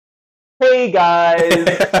Hey guys,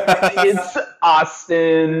 it's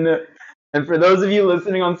Austin. And for those of you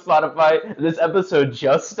listening on Spotify, this episode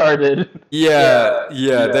just started. Sure.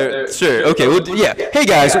 Okay, well, yeah. Hey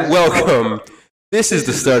guys, welcome. This is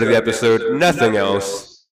the start of the episode, nothing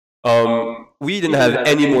else. We didn't have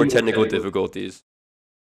any more technical difficulties.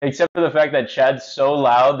 Except for the fact that Chad's so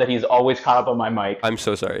loud that he's always caught up on my mic. I'm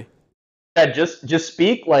so sorry. Chad, just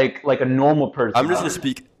speak like a normal person. I'm just gonna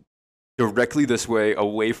speak directly this way,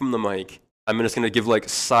 away from the mic. I'm just gonna give like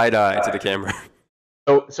side eye to the camera.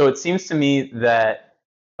 So it seems to me that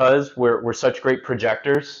because we're such great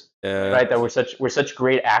projectors, right? That we're such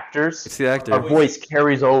great actors. It's the actor. Our voice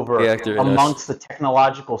carries over The actor in us. amongst the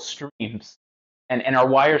technological streams, and our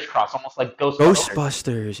wires cross, almost like Ghostbusters.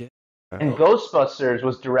 Ghostbusters, yeah. And Ghostbusters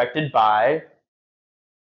was directed by.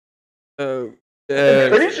 Uh,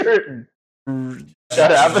 Pretty sure.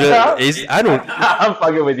 Shut up! I don't. I'm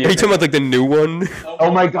fucking with you. Are you talking about like the new one?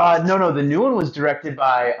 Oh my god, no, the new one was directed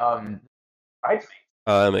by Bridesmaids.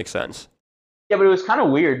 That makes sense. Yeah, but it was kind of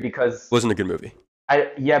weird because Wasn't a good movie.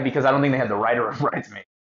 because I don't think they had the writer of Bridesmaids.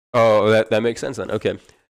 Oh, that makes sense then. Okay.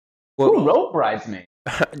 Well, Who wrote Bridesmaids?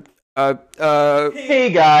 uh, Hey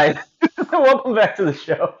guys, welcome back to the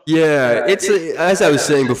show. yeah, it's as I was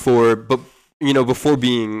saying before, but before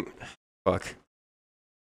being, fuck.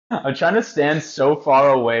 I'm trying to stand so far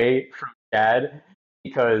away from Chad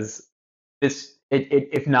because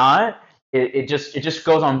if not, it just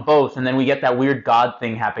goes on both, and then we get that weird God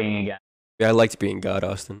thing happening again. Yeah, I liked being God,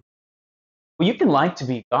 Austin. Well, you can like to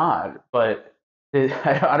be God, but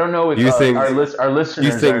I don't know if You think- our listeners.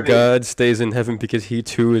 You think are, God stays in heaven because he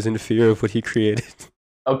too is in fear of what he created?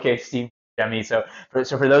 Okay, Steve Jemmy. So for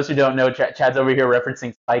those who don't know, Chad's over here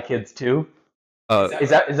referencing Spy Kids 2. Is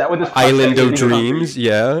that what this podcast Island of is about? Dreams,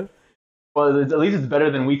 yeah. Well, at least it's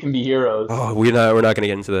better than We Can Be Heroes. Oh, we're not gonna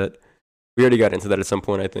get into that. We already got into that at some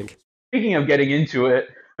point, I think. Speaking of getting into it,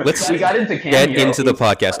 we got into Cameo. Get into the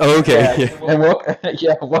podcast. Oh, okay.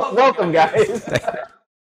 Yeah, and welcome guys.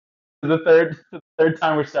 the third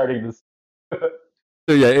time we're starting this.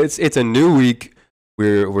 So yeah, it's a new week.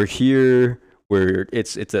 We're here.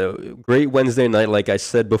 It's a great Wednesday night, like I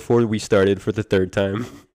said before we started for the third time.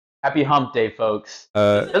 Happy Hump Day, folks.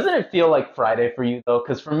 Doesn't it feel like Friday for you though?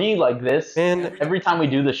 Because for me, like this, Man, every time we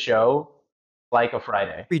do the show, like a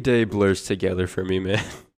Friday. every day blurs together for me, man.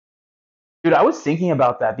 Dude, I was thinking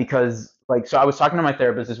about that because, so I was talking to my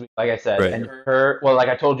therapist this week, like I said, Right. and like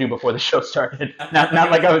I told you before the show started, not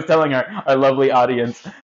like I was telling our lovely audience.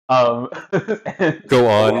 Go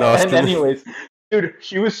on, Austin. And anyways, dude,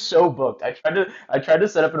 she was so booked. I tried to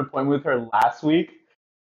set up an appointment with her last week.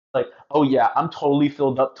 Like, oh yeah, I'm totally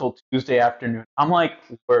filled up till Tuesday afternoon. I'm like,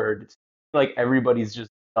 word. It's like everybody's just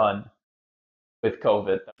done with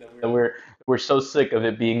COVID. We're so sick of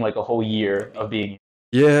it being like a whole year of being.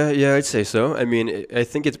 Yeah, I'd say so. I mean, I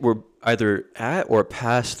think we're either at or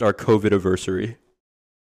past our COVID anniversary.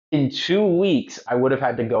 In 2 weeks, I would have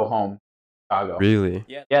had to go home, Chicago. Really?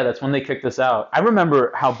 Yeah, that's when they kicked us out. I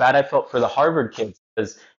remember how bad I felt for the Harvard kids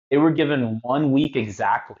because they were given 1 week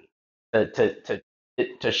exactly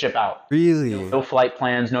to ship out. Really? No flight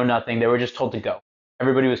plans, no nothing. They were just told to go.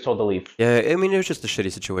 Everybody was told to leave. Yeah, I mean, it was just a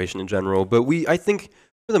shitty situation in general. But I think,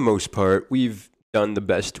 for the most part, we've done the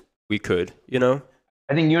best we could,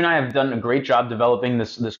 I think you and I have done a great job developing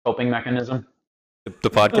this coping mechanism. The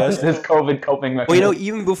podcast? This COVID coping Well, mechanism.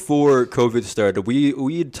 even before COVID started,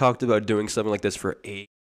 we had talked about doing something like this for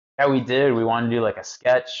Yeah, we did. We wanted to do like a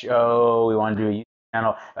sketch show. We wanted to do a YouTube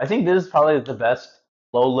channel. I think this is probably the best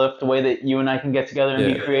low lift way that you and I can get together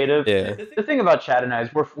and be creative. Yeah. The thing about Chad and I is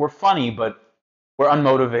we're funny, but we're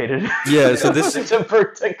unmotivated. Yeah, so this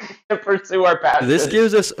to pursue our passion. this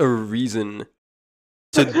gives us a reason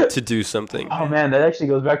to do something. Oh man, that actually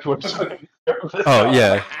goes back to what. Oh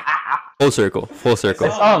yeah, full circle. I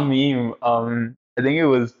saw a meme. I think it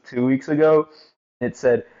was 2 weeks ago. It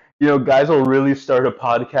said, guys will really start a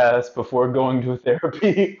podcast before going to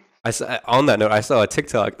therapy. On that note, I saw a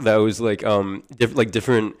TikTok that was like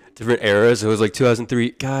different eras. It was like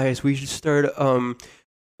 2003. Guys, we should start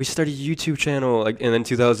we start a YouTube channel. Like, and then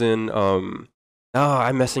 2000.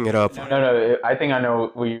 I'm messing it up. No. I think I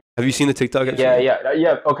know. Have you seen the TikTok? Actually?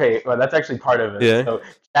 Yeah. Okay, well, that's actually part of it. Yeah. So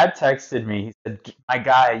Chad texted me. He said, "My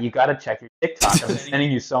guy, you gotta check your TikTok. I'm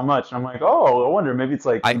sending you so much." And I'm like, "Oh, I wonder. Maybe it's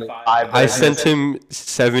like five." I sent him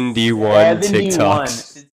 71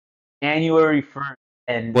 TikToks. January 1st.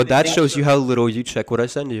 And Well, that shows you how little you check what I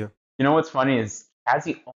send you. You know what's funny is Chad's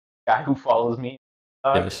the only guy who follows me.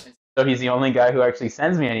 Yes. So he's the only guy who actually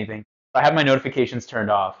sends me anything. I have my notifications turned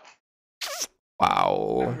off.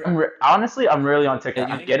 Wow. Honestly, I'm really on TikTok.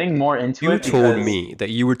 I'm getting more into You it. told me that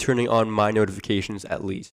you were turning on my notifications at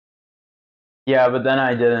least. Yeah, but then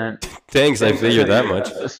I didn't. Thanks, I figured that much.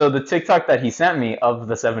 So the TikTok that he sent me of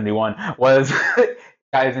the 71 was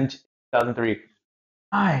guys in 2003.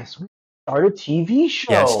 Guys, we started a TV Yes,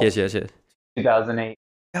 show. yes, yes, yes. 2008,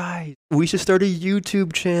 Guys, we should start a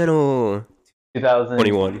YouTube channel.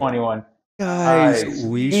 21. 2021. Guys, Guys, we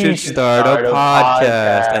we should should start a start a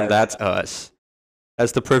podcast. And podcast. that's us.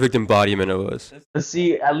 That's the perfect embodiment of us.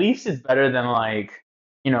 See, at least it's better than like,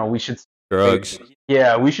 we should. Drugs.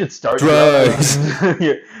 Yeah, we should start Drugs. drugs.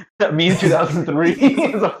 Yeah. Me in 2003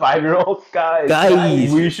 as a 5-year-old, guys.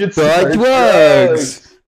 Guys, We should start start drugs.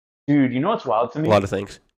 drugs. Dude, you know what's wild to A me? lot of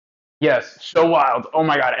things. Yes, so wild. Oh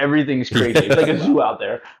my god, everything's crazy. It's like a zoo out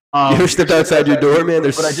there. You ever stepped outside your door, man?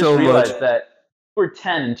 There's But I just so realized much. that we were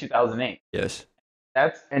 10 in 2008. Yes.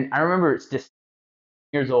 And I remember it's just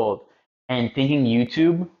years old and thinking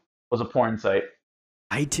YouTube was a porn site.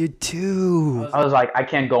 I did too. I was like, I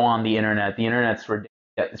can't go on the internet. The internet's for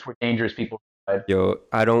it's where dangerous people reside. Yo,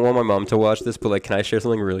 I don't want my mom to watch this, but like, can I share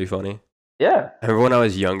something really funny? Yeah. I remember when I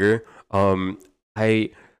was younger, I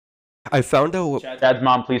found out what. Dad's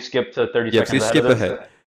mom, please skip to 30 Yeah, seconds please ahead skip of this.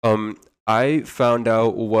 ahead. I found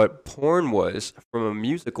out what porn was from a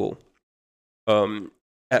musical.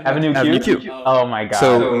 Avenue Q? Q. Oh my god.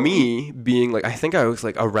 So me being like, I think I was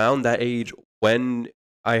like around that age when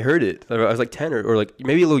I heard it. I was like 10 or like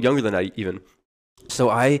maybe a little younger than that even. So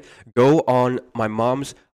I go on my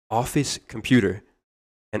mom's office computer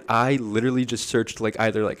and I literally just searched like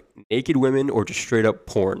either like naked women or just straight up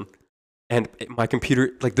porn. And my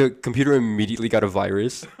computer, like the computer immediately got a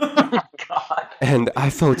virus. Oh my god. And I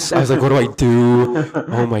was like, what do I do?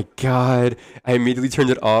 Oh my god. I immediately turned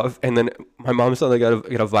it off. And then my mom saw that I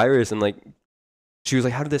got a virus. And like, she was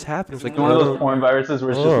like, how did this happen? I was like, One of those porn viruses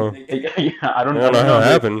where it's Oh. just, yeah, I don't know how it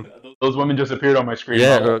happened. Those women just appeared on my screen.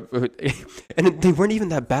 Yeah. And they weren't even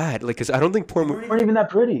that bad. Like, because I don't think They weren't even that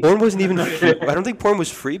pretty. porn wasn't even, I don't think porn was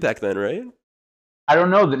free back then, right? I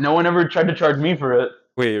don't know that no one ever tried to charge me for it.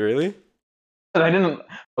 Wait, really? I didn't.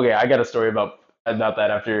 Okay, I got a story about that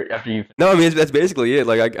after you. No, I mean, that's basically it.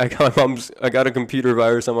 Like, I got a computer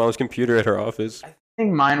virus on my mom's computer at her office. I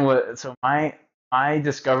think mine was so my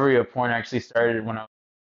discovery of porn actually started when I was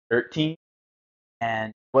 13, and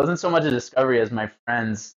it wasn't so much a discovery as my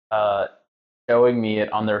friends showing me it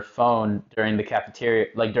on their phone during the cafeteria,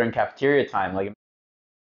 like during cafeteria time, like,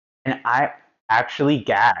 and I actually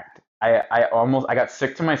gagged. I got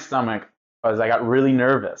sick to my stomach because I got really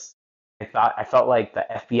nervous. I felt like the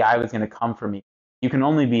FBI was going to come for me. You can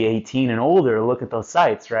only be 18 and older to look at those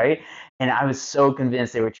sites, right? And I was so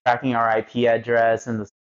convinced they were tracking our IP address and the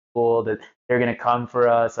school that they're going to come for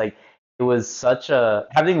us. Like it was such a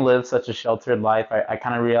having lived such a sheltered life. I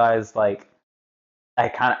kind of realized like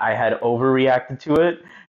I had overreacted to it.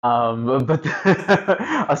 But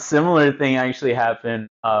a similar thing actually happened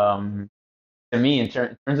to me in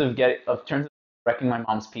terms of wrecking my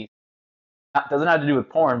mom's PC. Doesn't have to do with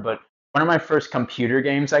porn, but one of my first computer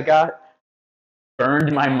games I got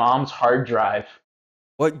burned my mom's hard drive.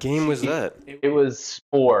 What game was that? It was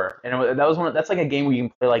Spore, and that was one. That's like a game where you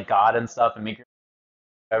can play like God and stuff and make your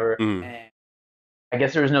whatever. Mm. And I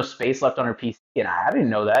guess there was no space left on her PC, and I didn't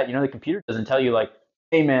know that. The computer doesn't tell you like,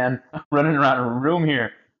 "Hey man, I'm running around a room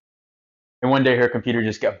here." And one day her computer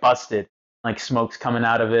just got busted, like smoke's coming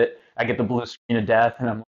out of it. I get the blue screen of death, and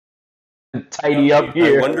I'm tidy up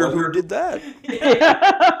here. I wonder who did that.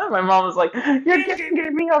 Yeah. My mom was like, "You're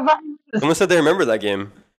giving me a virus." Someone said they remember that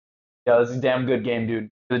game. Yeah, this is a damn good game, dude.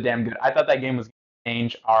 It was damn good. I thought that game was gonna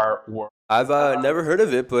change our world. I've never heard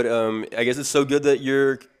of it, but I guess it's so good that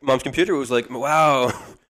your mom's computer was like, wow,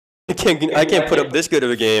 I can't put up this good of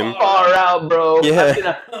a game. Far out, bro.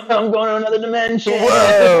 Yeah. I'm going to another dimension.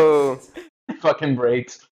 Whoa. Fucking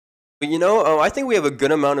breaks. But I think we have a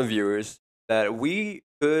good amount of viewers that we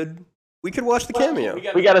could watch the Cameo.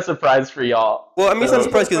 We got a surprise for y'all. Well, I mean, it's not a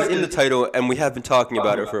surprise because it's in the title, and we have been talking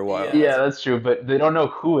about it for a while. Yeah, that's true, but they don't know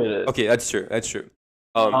who it is. Okay, that's true. That's true.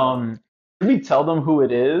 Should we tell them who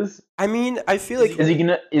it is? I mean, I feel like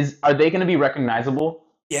Are they gonna be recognizable?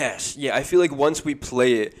 yes, yeah. I feel like once we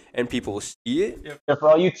play it and people see it, Yeah, for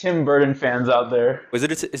all you Tim Burton fans out there. is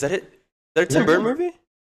that it? Is that a Tim Burton movie?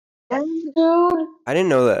 Yeah, dude. I didn't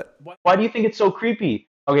know that. Why do you think it's so creepy?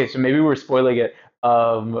 Okay, so maybe we're spoiling it.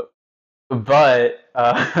 But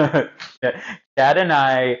Chad and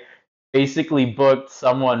I basically booked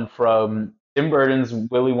someone from Tim Burton's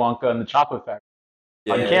Willy Wonka and the Chocolate Factory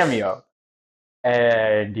on Yes. Cameo,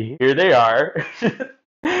 and here they are.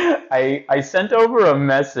 I sent over a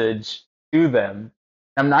message to them.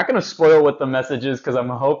 I'm not going to spoil what the message is because I'm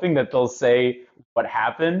hoping that they'll say what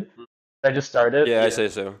happened. Should I just start it? Yeah, I say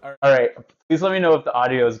so. All right. Please let me know if the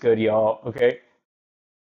audio is good, y'all. Okay.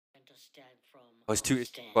 understand from I was too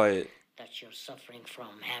understand quiet. that you're suffering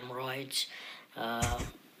from hemorrhoids. Uh,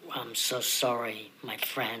 I'm so sorry, my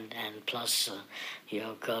friend, and plus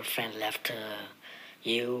your girlfriend left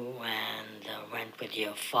you and went with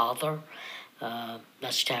your father.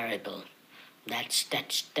 That's terrible. That's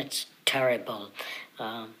terrible.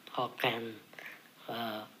 How can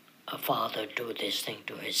a father do this thing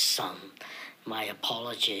to his son? My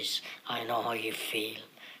apologies. I know how you feel.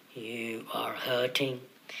 You are hurting,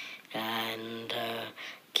 and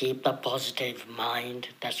keep a positive mind.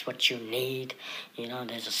 That's what you need. You know,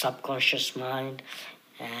 there's a subconscious mind,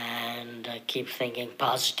 and keep thinking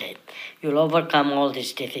positive. You'll overcome all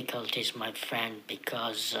these difficulties, my friend,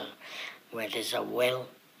 because where there's a will,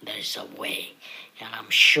 there's a way. And I'm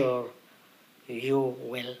sure you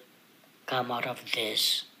will come out of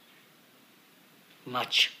this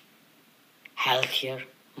much healthier,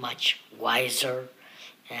 much wiser,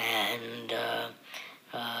 and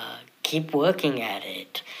keep working at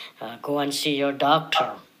it. Go and see your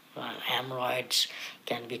doctor. Hemorrhoids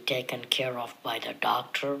can be taken care of by the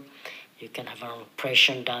doctor. You can have an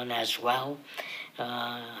operation done as well.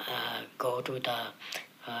 Go to the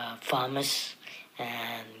pharmacist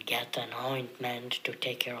and get an ointment to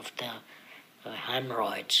take care of the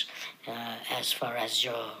hemorrhoids. As far as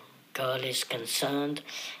your girl is concerned,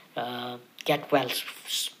 get well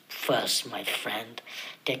first, my friend.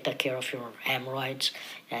 Take the care of your hemorrhoids,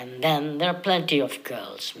 and then there are plenty of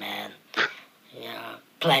girls, man. Yeah,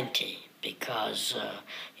 plenty, because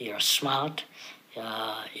you're smart,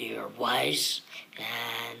 you're wise,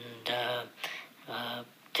 and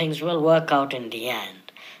things will work out in the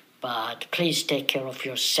end. But please take care of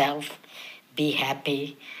yourself. Be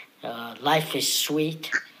happy. Life is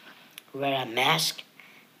sweet. Wear a mask.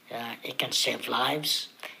 It can save lives.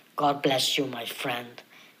 God bless you, my friend,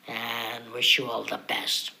 and wish you all the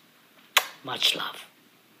best. Much love.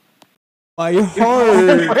 My Oh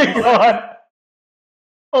heart. my god.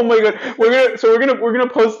 Oh my god. We're gonna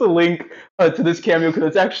post the link to this cameo because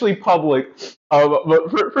it's actually public.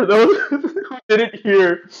 But for those who didn't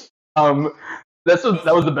hear, um, that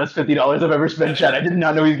was the best $50 I've ever spent, Chad. I did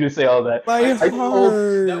not know he was gonna say all that. My I told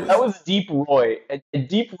that heart. was Deep Roy, and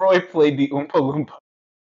Deep Roy played the Oompa Loompa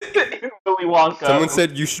in Willy Someone Wonka.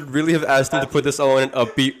 said you should really have asked him to put this all in an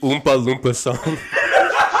upbeat Oompa Loompa song.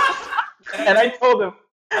 And I told him,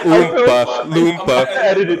 Oompa I'm Loompa. gonna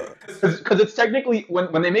edit it because it's technically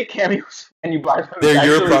when they make cameos and you buy them, it's They're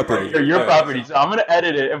your actually property. they're your Yeah. property. So I'm gonna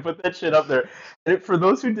edit it and put that shit up there. And for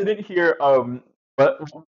those who didn't hear, what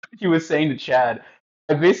he was saying to Chad,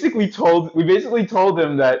 we basically told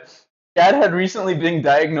him that Chad had recently been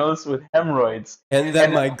diagnosed with hemorrhoids, And that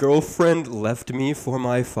and my girlfriend left me for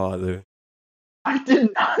my father. I did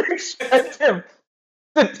not expect him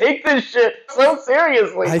to take this shit so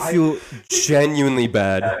seriously. I feel genuinely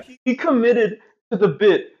bad. He committed to the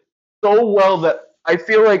bit so well that I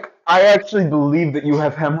feel like I actually believe that you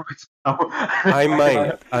have hemorrhoids now. I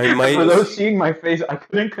might. For those seeing my face, I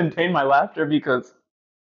couldn't contain my laughter because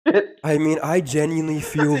shit. I mean, I genuinely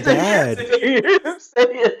feel bad. Say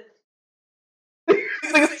it.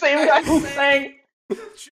 He's the same guy who sang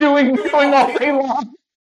doing all day long.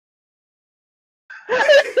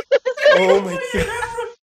 Oh my god.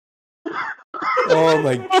 Oh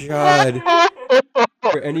my god.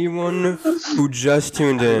 For anyone who just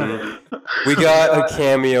tuned in, we got a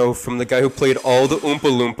cameo from the guy who played all the Oompa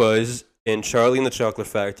Loompas in Charlie and the Chocolate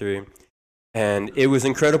Factory. And it was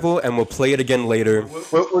incredible, and we'll play it again later.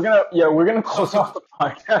 We're gonna close off the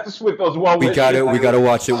podcast with those well We wishes. we gotta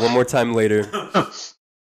watch it one more time later.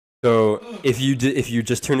 So if you're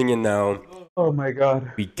just tuning in now, Oh my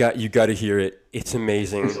god. you gotta hear it. It's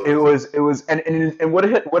amazing. It was and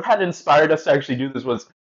what had inspired us to actually do this was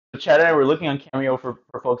Chad and I were looking on Cameo for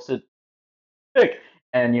folks to pick,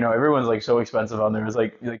 and you know everyone's like so expensive on there. It's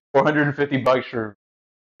like $450 for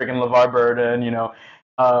freaking LeVar Burton, you know.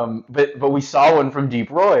 But we saw one from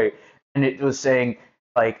Deep Roy, and it was saying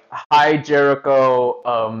like, "Hi Jericho,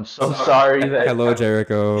 so sorry that Hello,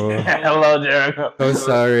 Jericho. hello Jericho, So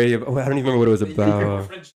sorry. Oh, I don't even remember what it was about.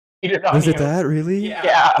 cheated on Was it you." that really?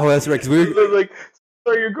 Yeah. Oh, that's right. Cause It was like,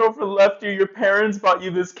 sorry, your girlfriend left you. Your parents bought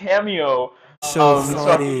you this cameo. so So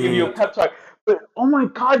I can give you a funny. pep talk. But oh my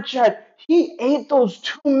god, Chad, he ate those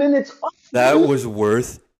 2 minutes up. That was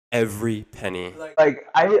worth every penny. Like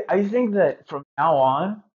I think that from now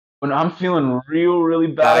on, when I'm feeling really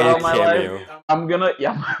Buy bad a about my life, cameo. I'm gonna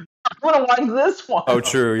I'm gonna watch this one. Oh,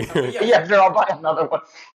 true. Yeah, sure, I'll buy another one.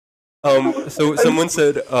 So someone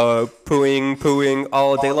said, pooing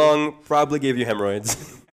all day long probably gave you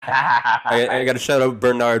hemorrhoids. I got to shout out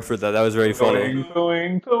Bernard for that. That was very funny.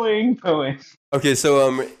 Pooing. Okay,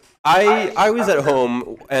 so I was at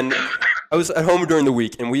home and I was at home during the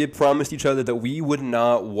week, and we had promised each other that we would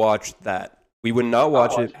not watch that. We would not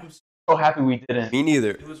watch it. I'm so happy we didn't. Me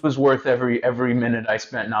neither. It was worth every minute I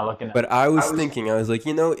spent not looking at it. But I was thinking, I was like,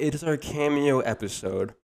 it is our cameo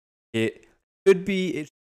episode. It should be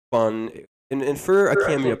it's fun, and for a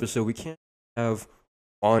cameo episode, we can't have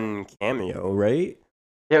one cameo, right?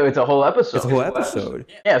 Yeah, it's a whole episode. It's a whole episode.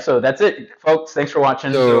 Yeah, so that's it, folks. Thanks for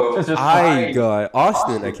watching. So This is I fine. got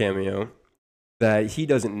Austin a cameo that he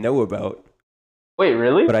doesn't know about, Wait,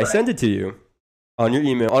 really? but I sent it to you on your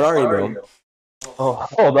email, on our email. Oh,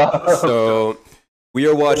 hold up. So we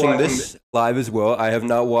are watching this live as well. I have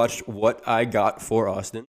not watched what I got for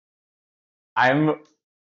Austin. I'm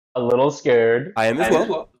a little scared. I am as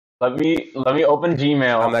well. Let me open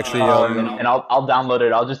Gmail. I'm actually, and I'll download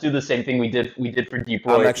it. I'll just do the same thing we did for Deep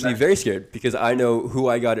Roy. I'm actually very scared because I know who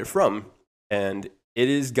I got it from, and it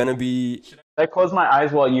is gonna be. Should I close my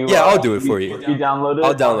eyes while you? Yeah, I'll do it for you. You download it.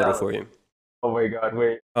 I'll download it for you. Oh my god!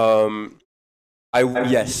 Wait.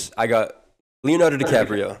 Yes, I got Leonardo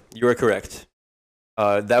DiCaprio. You are correct.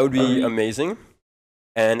 That would be amazing,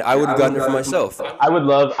 and I would have gotten it for myself. I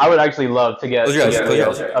would actually love to get. Close your eyes. Close your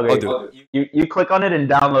eyes. Okay. I'll do it. You click on it and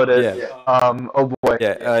download it. Yeah. Oh boy.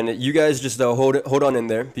 Yeah, and you guys just hold on in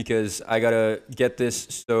there because I gotta get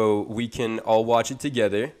this so we can all watch it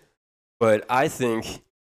together. But I think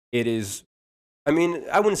it is. I mean,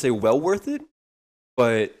 I wouldn't say well worth it,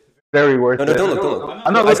 but Very worth it. no, don't look, don't look.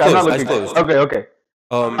 I'm not Eyes looking. I'm not closed, looking. eyes closed. Okay.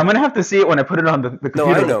 I'm gonna have to see it when I put it on the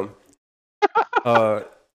computer. No, I know.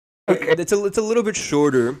 Okay. It's a little bit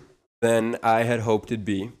shorter than I had hoped it'd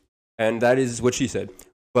be, and that is what she said.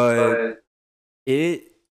 But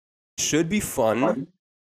it should be fun.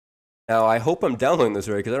 Now, I hope I'm downloading this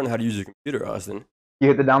right because I don't know how to use your computer, Austin. You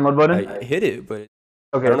hit the download button. I hit it, but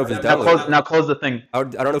Okay. I don't know if it's now downloaded. now close the thing. I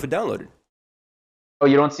don't know if it downloaded. Oh,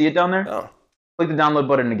 you don't see it down there? No. Click the download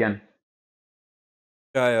button again.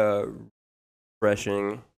 Try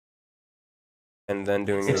refreshing and then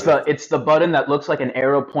doing it. It's the button that looks like an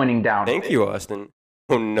arrow pointing down. Thank you, Austin.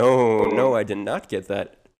 Oh no, I did not get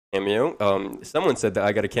that cameo. Someone said that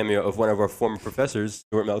I got a cameo of one of our former professors,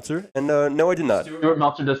 Stuart Meltzer, and no, I did not. Stuart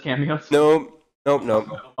Meltzer does cameos. No.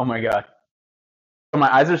 Oh my god. So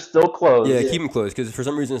my eyes are still closed. Yeah, keep them closed because for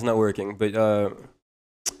some reason it's not working. But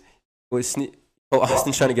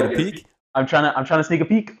Austin's trying to get a peek. I'm trying to sneak a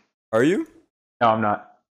peek. Are you? No, I'm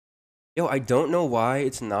not. Yo, I don't know why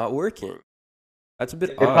it's not working. That's a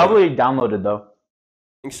bit It odd. probably downloaded though.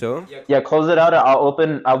 Think so? Yeah, close it out.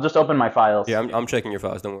 I'll just open my files. Yeah, I'm checking your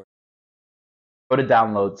files. Don't worry. Go to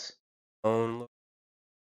downloads. Download.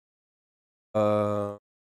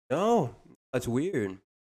 No, that's weird.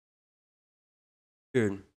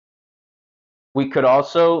 Weird. We could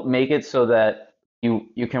also make it so that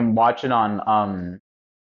you can watch it on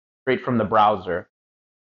straight from the browser.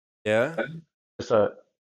 Yeah. It's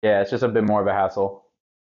just a bit more of a hassle.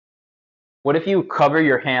 What if you cover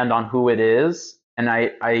your hand on who it is and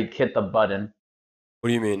I hit the button? What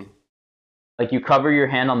do you mean? Like you cover your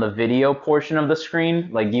hand on the video portion of the screen,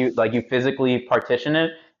 like you physically partition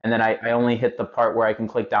it, and then I only hit the part where I can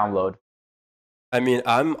click download. I mean,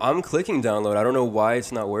 I'm clicking download. I don't know why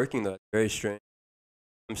it's not working though. It's very strange.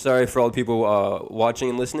 I'm sorry for all the people watching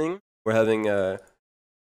and listening. We're having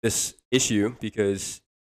this issue because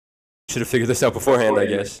should have figured this out beforehand, I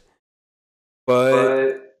guess.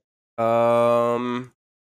 But oh,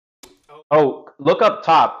 look up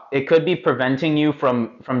top. It could be preventing you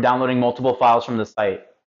from downloading multiple files from the site.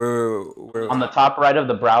 we're On the top right of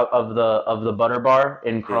the of the butter bar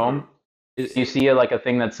in Chrome, you see like a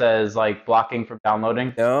thing that says like blocking from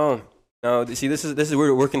downloading. no. See, this is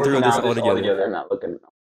we're working through this all together. I'm not looking.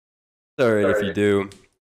 Sorry if you do.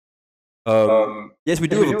 Yes, we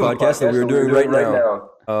do have a podcast that we're doing right now.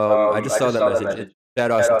 I just saw that message. It's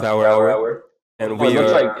Chat Austin Power Hour, and It we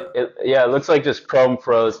looks are. like it looks like just Chrome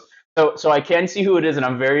froze. So I can see who it is, and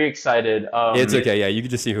I'm very excited. It's okay. Yeah, you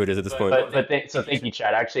can just see who it is at this point. Thank you,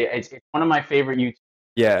 Chad. Actually, it's one of my favorite YouTubers.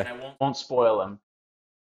 Yeah. And I won't spoil him.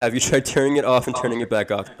 Have you tried turning it off and turning it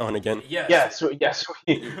back on again? Yes. Dude, I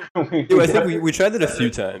think we tried that a few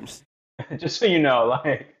times. Just so you know,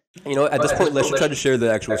 like. You know, at this point, let's try to share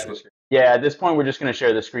the actual screen. Yeah, at this point, we're just gonna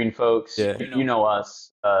share the screen, folks. Yeah. You know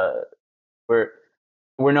us. We're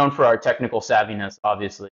known for our technical savviness,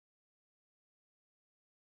 obviously.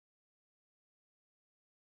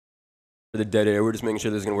 For the dead air, we're just making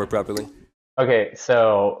sure this is going to work properly. Okay,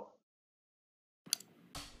 so.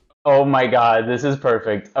 Oh my God, this is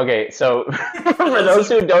perfect. Okay, so for those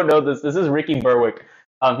who don't know this is Ricky Berwick.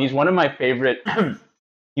 He's one of my favorite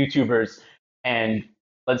YouTubers, and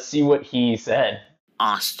let's see what he said.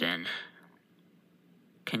 Austin,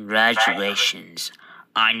 Congratulations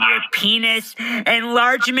on your penis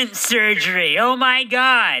enlargement surgery. Oh my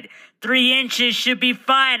god. 3 inches should be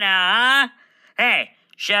fine now, huh? Hey,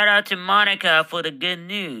 shout out to Monica for the good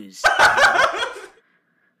news.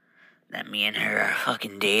 That me and her are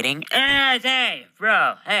fucking dating. Hey,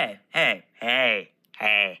 bro. Hey,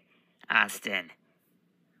 Austin.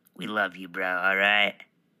 We love you, bro, alright?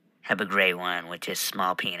 Have a great one with your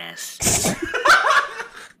small penis.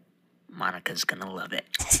 Monica's gonna love it.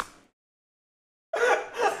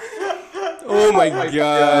 Oh my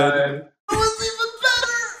god.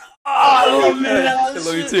 I love it. I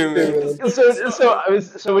love you too, man.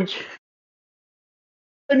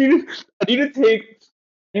 I need to take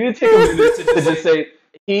a minute to just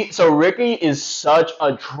say Ricky is such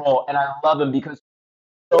a troll, and I love him because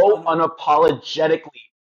he's so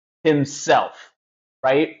unapologetically himself,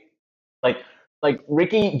 right? Like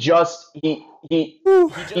Ricky just he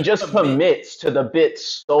just commits to the bit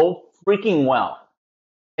so freaking well.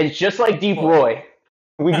 It's just like Deep Roy.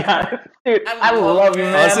 We got dude. I love you,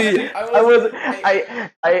 man. Honestly,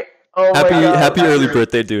 I oh my god. Happy early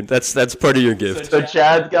birthday, dude. That's part of your gift. So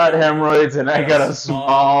Chad's got hemorrhoids and I got a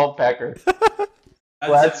small pecker.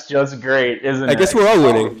 That's just great, isn't it? I guess we're all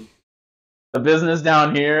winning. The business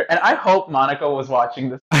down here, and I hope Monica was watching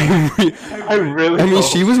this. I really. I mean, hope.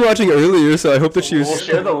 she was watching earlier, so I hope that she was. We'll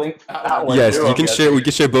share the link to that one. Yes, too, you can share. We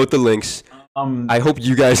can share both the links. I hope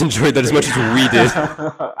you guys enjoyed that as much as we did.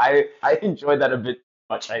 I enjoyed that a bit too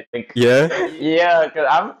much, I think. Yeah. Yeah, cause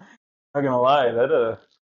I'm not gonna lie, that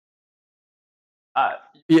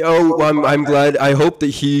Yeah, I'm glad. I hope that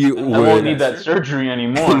he would. I won't need that surgery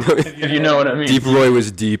anymore. If you know what I mean. Deep Roy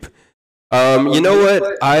was deep. You know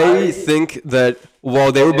what? I think that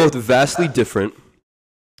while they were both vastly different,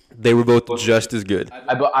 they were both just as good.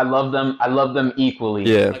 I love them. I love them equally.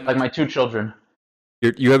 Yeah. Like my 2 children.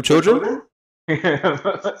 You have children?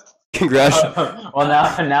 Congrats. Well,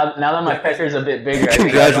 now that my pecker's a bit bigger.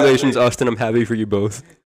 Congratulations, Austin. I'm happy for you both.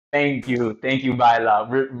 Thank you, Baila.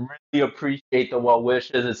 Really appreciate the well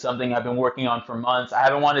wishes. It's something I've been working on for months. I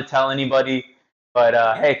haven't wanted to tell anybody, but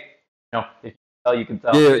hey, if you tell, you can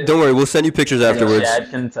tell. Yeah, don't worry. We'll send you pictures afterwards. Chad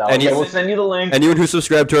can tell. Okay, we'll send you the link. Anyone who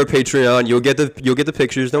subscribed to our Patreon, you'll get the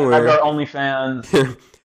pictures. Don't worry. I've got OnlyFans.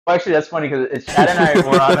 Well, actually, that's funny because it's Chad and I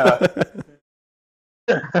were on a.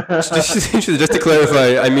 just to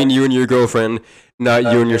clarify, I mean you and your girlfriend, not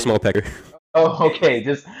you and your small pecker. Oh, okay.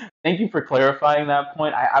 Just thank you for clarifying that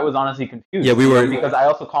point. I was honestly confused. Yeah, we were because I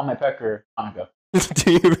also call my pecker Monica.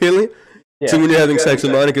 Do you really? Yeah. So when you're having sex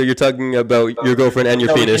with Monica, you're talking about your girlfriend and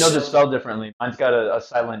your penis. You know, just spelled differently. Mine's got a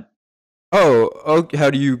silent. Oh, how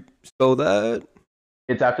do you spell that?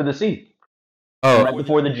 It's after the C. Oh, right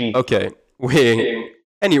before the G. Okay. Wait.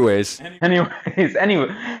 Anyways.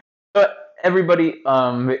 But everybody,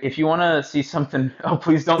 if you want to see something,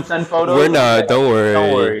 please don't send photos. We're not. Don't worry.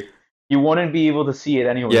 Don't worry. You wouldn't be able to see it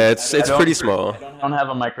anyway. Yeah, it's pretty small. I don't have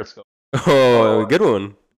a microscope. Oh, good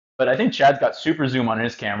one. But I think Chad's got super zoom on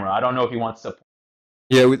his camera. I don't know if he wants to.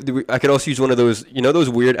 Yeah, I could also use one of those. You know those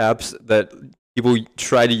weird apps that people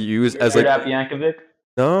try to use as like. App Yankovic?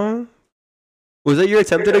 No. Was that your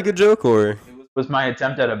attempt at a good joke, or? It was my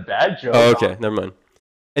attempt at a bad joke. Oh, okay. Never mind.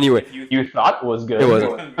 Anyway, you thought it was good. It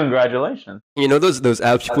wasn't. Congratulations. You know those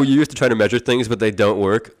apps people use to try to measure things, but they don't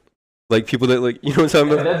work. Like people that like, you know what I'm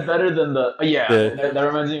talking about? That's better than the. Yeah. That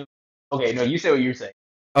reminds me. Okay, no, you say what you're saying.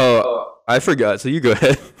 Oh, I forgot. So you go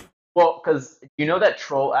ahead. Well, because you know that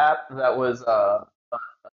troll app that was a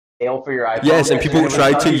scale for your iPhone. Yes, and people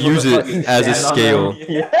tried to use it as a scale.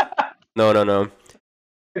 Yeah. No.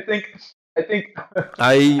 I think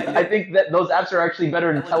that those apps are actually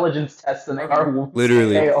better intelligence tests than they are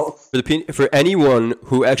literally scales. For anyone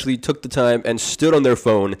who actually took the time and stood on their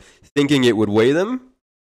phone thinking it would weigh them,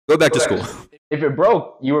 go back to school. If it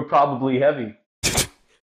broke, you were probably heavy.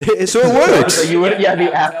 So it works. So you would,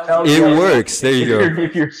 the app tells it you. Works. There you go.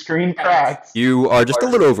 If your screen cracks, you are just a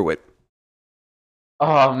little overweight.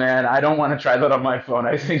 Oh man, I don't want to try that on my phone.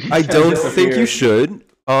 I don't think you should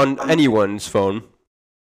on anyone's phone.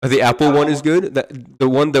 The Apple one is good. The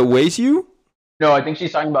one that weighs you? No, I think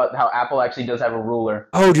she's talking about how Apple actually does have a ruler.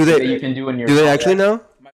 Oh, do they? That you can do in your. Do they actually know?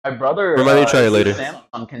 My brother. Or might I try it later?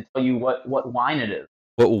 Samsung can tell you what wine it is.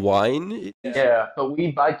 What wine? Yeah, but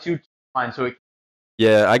we buy 2 wines, so.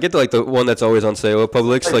 Yeah, I get the one that's always on sale at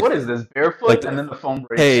Publix. Like what is this, Barefoot? And then the phone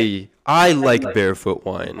breaks. Hey, I like Barefoot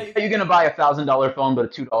wine. How are you gonna buy $1,000 phone but a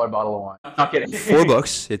 $2 bottle of wine? I'm not kidding.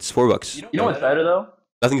 $4. It's $4. You know what's better though?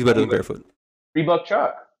 Nothing's better than Barefoot. $3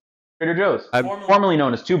 Chuck. Trader Joe's. Formerly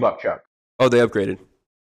known as $2 Chuck. Oh, they upgraded.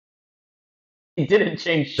 It didn't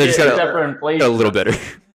change They shit just got except for inflation. a little better.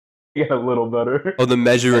 get a little better. Oh, the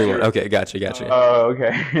measuring one. Okay, gotcha. Oh,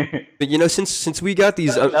 okay. But you know, since we got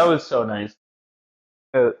these. That was so nice.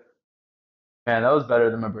 Man, that was better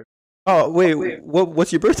than my birthday. Oh wait,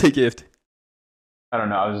 what's your birthday gift? I don't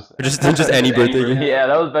know. I was Or just any birthday gift? Yeah,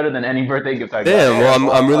 that was better than any birthday gift I got. Damn.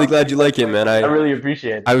 Well, I'm really glad you like it, man. I really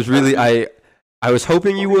appreciate it. I was really I was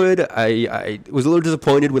hoping you would. I was a little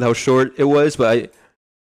disappointed with how short it was, but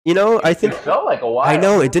I think It felt like a while. I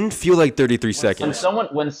know it didn't feel like 33 When seconds.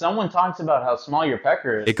 someone talks about how small your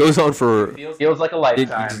pecker is, It goes on for it feels like a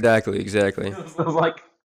lifetime. exactly.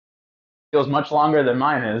 Feels much longer than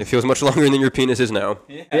mine It is. feels much longer than your penis is now.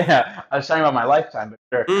 Yeah, I was talking about my lifetime,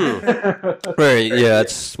 but sure. Right? Yeah,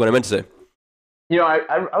 that's what I meant to say.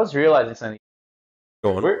 I was realizing something.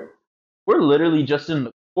 Go on. We're literally just in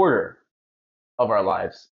the quarter of our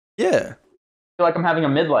lives. Yeah, I feel like I'm having a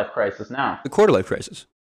midlife crisis now. the quarter life crisis.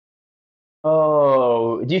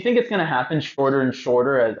 Oh, do you think it's gonna happen shorter and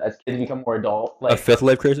shorter as kids become more adult? A fifth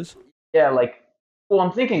life crisis. Yeah, well,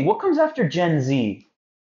 I'm thinking, what comes after Gen Z?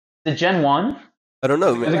 Is it Gen 1? I don't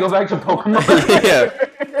know. Does it Man. go back to Pokemon?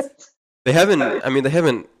 Yeah. They haven't. I mean, they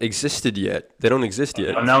haven't existed yet. They don't exist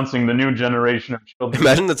yet. Announcing the new generation of children.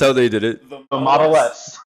 Imagine that's how they did it. The Model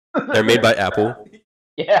S. They're made by Apple.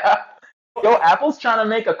 Yeah. Yo, Apple's trying to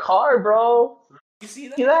make a car, bro. You see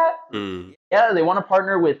that? See that? Hmm. Yeah, they want to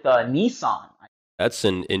partner with Nissan. That's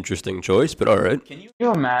an interesting choice, but all right. Can you? Can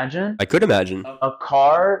you imagine I could imagine. a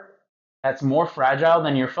car that's more fragile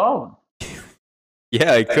than your phone?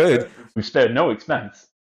 Yeah, I could. We've spared no expense.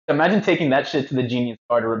 Imagine taking that shit to the Genius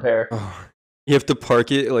car to repair. Oh, you have to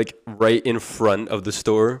park it like right in front of the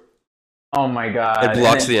store. Oh my god! It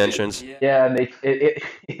blocks And the entrance. Yeah,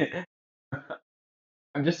 and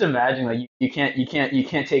I'm just imagining like you can't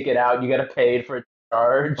take it out. You gotta pay it for a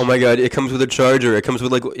charge. Oh my god! It comes with a charger. It comes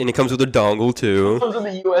with and it comes with a dongle It too. comes with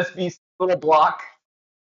a USB little block.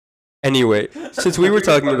 Anyway, since we were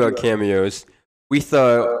talking about cameos, we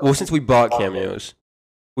thought. Well, since we bought cameos,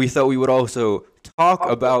 we thought we would also talk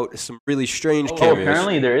about some really strange Oh, cameos.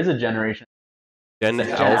 apparently there is a generation. Gen Gen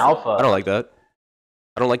Alpha. Alpha. I don't like that.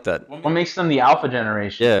 I don't like that. What makes them the alpha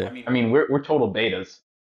generation? Yeah. I mean, we're total betas.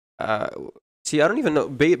 See, I don't even know.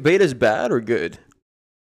 Beta's bad or good?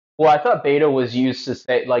 Well, I thought beta was used to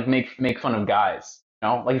say like make fun of guys. You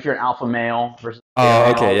know, like if you're an alpha male versus. Oh,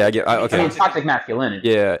 female. okay. Yeah, I get. I Okay. mean, toxic masculinity.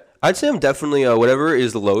 Yeah, I'd say I'm definitely whatever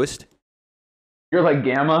is the lowest. You're like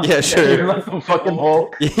gamma. Yeah, sure. You're like the fucking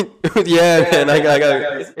Hulk. Yeah, man. I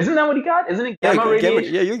got. Isn't that what he got? Isn't it Yeah, gamma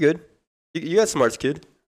radiation? yeah, you're good. You got smarts, kid.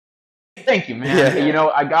 Thank you, man. Yeah. You know,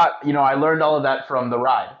 I learned all of that from the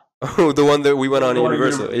ride. Oh, the one that we went on at The one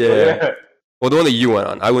Universal. you- Yeah. Well, the one that you went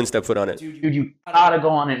on. I wouldn't step foot on it. Dude, you gotta go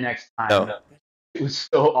on it next time. No. It was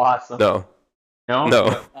so awesome. No. No?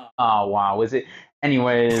 No. Oh wow, was it?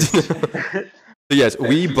 Anyways. So yes,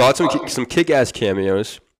 we bought some kick-ass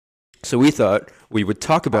cameos. So we thought we would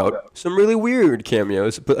talk about some really weird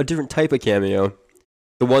cameos, but a different type of cameo.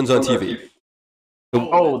 The ones on TV.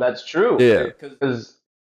 Oh, that's true. Yeah. Because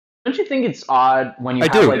don't you think it's odd when you I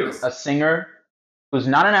have do. like a singer who's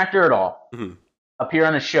not an actor at all Mhm. appear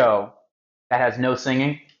on a show that has no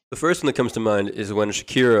singing? The first one that comes to mind is when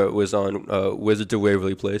Shakira was on Wizards of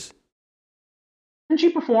Waverly Place. Didn't she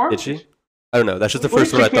perform? Did she? I don't know. That's just the Who did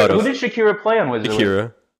first one I thought Who of. did Shakira play on Wizard?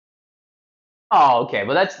 Shakira. Oh, okay,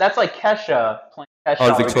 but that's like Kesha playing Kesha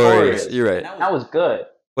On Victorious. You're right. That was good.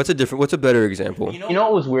 What's a better example? You know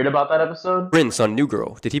what was weird about that episode? Prince on New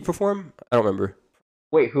Girl. Did he perform? I don't remember.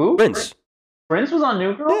 Wait, who? Prince. Prince was on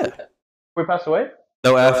New Girl? Yeah. Before he passed away?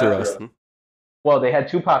 No, after Austin. Well, they had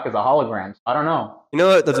Tupac as a hologram. So I don't know. You know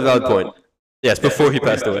what? That's a valid point. Yes, before he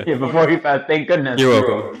passed away. Yeah, before he passed. Thank goodness. You're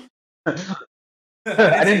welcome.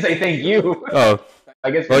 I didn't say thank you. Oh,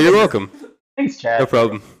 I guess. well, you're welcome. Thanks, Chad. No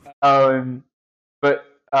problem. But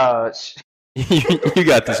You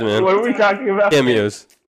got this, man. what are we talking about? Cameos.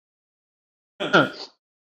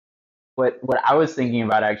 What I was thinking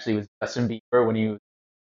about actually was Justin Bieber when he was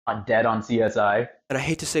on Dead on CSI. And I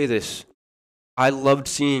hate to say this, I loved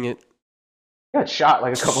seeing it. He got shot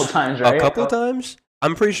like a couple times, right? A couple times?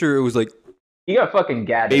 I'm pretty sure it was like He got fucking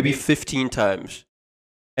gadded. maybe 15 times.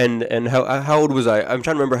 And how old was I? I'm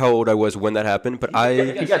trying to remember how old I was when that happened, but I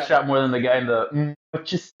He got shot more than the guy in the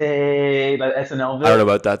what you say like SNL video. don't know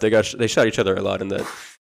about that. They shot each other a lot in that.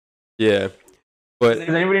 Yeah, but Does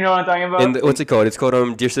anybody know what I'm talking about? what's it called? It's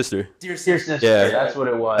called Dear Sister. Dear Dear sister. Sister, Yeah. that's what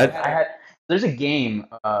it was. I- There's a game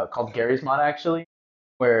called Gary's Mod actually,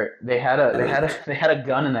 where they had a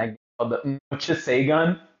gun in that game called the what you say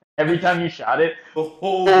gun. Every time you shot it, The the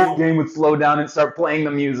whole game would slow down and start playing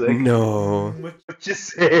the music. No, What you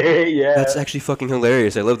say? Yeah. that's actually fucking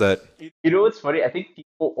hilarious. I love that. You know what's funny? I think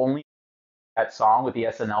people only that song with the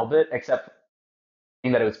SNL bit, except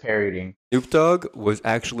that it was parodying. Snoop Dogg was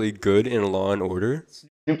actually good in Law and Order.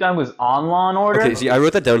 Snoop Dogg was on Law and Order. Okay, see, I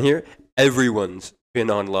wrote that down here. Everyone's been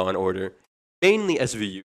on Law and Order, mainly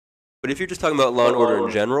SVU. But if you're just talking about Law and Order in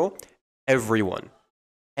general,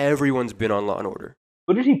 everyone's been on Law and Order.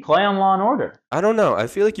 Who did he play on Law and Order? I don't know. I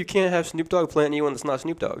feel like you can't have Snoop Dogg play anyone that's not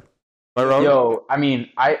Snoop Dogg. Am I wrong? Yo, I mean,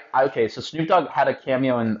 okay, so Snoop Dogg had a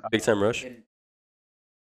cameo in. Big Time Rush.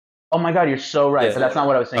 Oh my God, you're so right. Yeah. But that's not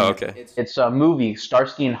what I was saying. Oh, okay. It's a movie,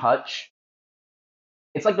 Starsky and Hutch.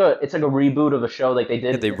 It's like a reboot of a show like they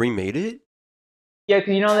did. Yeah, they remade it. Yeah,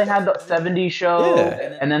 because you know they had the '70s show,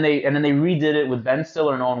 Yeah. and then they redid it with Ben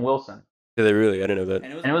Stiller and Owen Wilson, Yeah, they really. I didn't know that.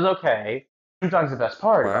 and it was okay. Snoop Dogg's the best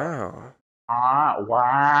part. Wow.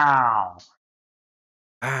 Wow.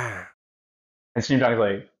 Ah. And Snoop Dogg's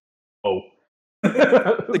like, oh.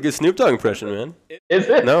 A good Snoop Dogg impression, man. Is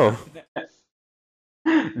it? No.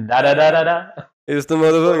 Da da da da da. It's the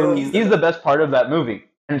motherfucking. He's the best part of that movie.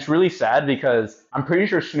 And it's really sad because I'm pretty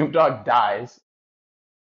sure Snoop Dogg dies.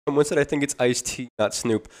 Someone said I think it's Ice-T, not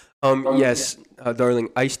Snoop. Yes, darling,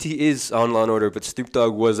 Ice-T is on Law and Order, but Snoop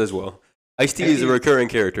Dogg was as well. Ice-T is a recurring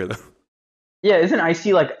character, though. Yeah, isn't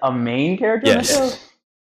Ice-T like a main character Yes.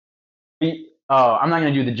 in the show? Oh, I'm not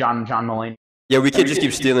going to do the John Mulaney. Yeah, we can't just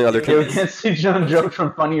keep stealing other We characters. can't see John jokes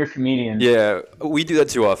from funnier comedians. Yeah, we do that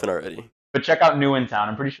too often already. But check out New in Town.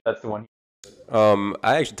 I'm pretty sure that's the one.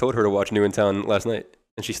 I actually told her to watch New in Town last night,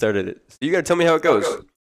 and she started it. So you gotta tell me how it goes.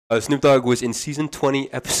 Snoop Dogg was in season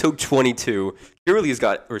 20, episode 22. Kimberly's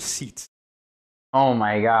got receipts. Oh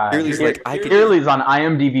my God. Kimberly's like, I could. Kimberly's on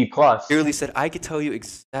IMDb Plus. Kimberly said I could tell you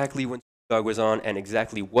exactly when Snoop Dogg was on and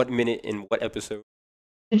exactly what minute in what episode.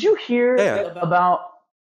 Did you hear Yeah. about?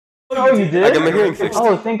 Oh, you did? I got my hearing fixed.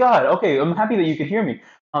 Oh, thank God. Okay, I'm happy that you could hear me.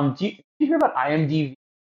 Did you hear about IMDb?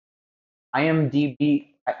 IMDb.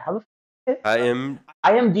 How the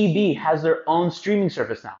IMDb has their own streaming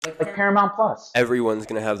service now, like Paramount Plus. Everyone's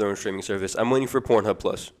gonna have their own streaming service. I'm waiting for Pornhub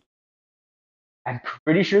Plus. I'm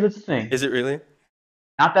pretty sure that's a thing. Is it really?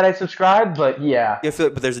 Not that I subscribe, but yeah. Yeah, I feel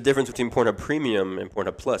like, but there's a difference between Pornhub Premium and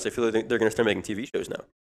Pornhub Plus. I feel like they're gonna start making TV shows now. You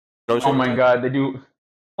know what I'm Oh saying? my God, they do.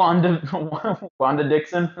 Wanda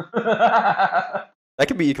Dixon. That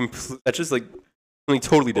could be that's just like something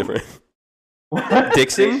totally different.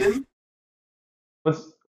 Dixon?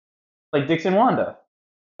 What's like Dixon Wanda?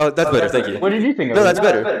 Oh, that's better. Thank you. What did you think of No, it? that's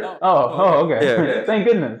better. Oh, okay. Yeah. Thank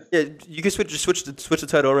goodness. Yeah, you can just switch the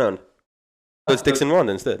title around. So it's Dixon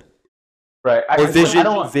Wanda instead. Right. Or I don't,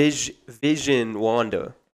 Vision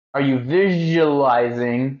Wanda. are you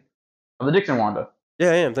visualizing the Dixon Wanda? Yeah,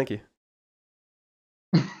 I am. Thank you.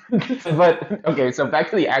 But okay, so back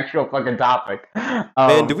to the actual fucking topic.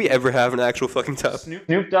 Man, do we ever have an actual fucking top?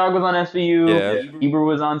 Snoop Dogg was on SVU. Yeah. Bieber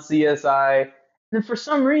was on CSI. And then for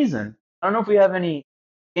some reason, I don't know if we have any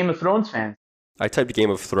Game of Thrones fans. I typed Game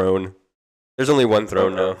of Throne. There's only one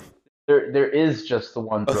throne now. There is just the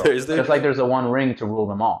one throne. Is there? Just like there's a one ring to rule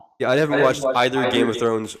them all. Yeah, I haven't watched either Game of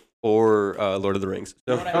Thrones or Lord of the Rings.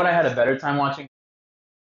 So. You know what I had a better time watching?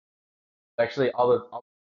 Actually, all the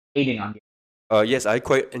hating on Yes, I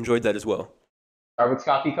quite enjoyed that as well. Starbucks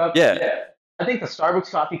coffee cup. Yeah. I think the Starbucks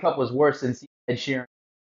coffee cup was worse than Ed Sheeran.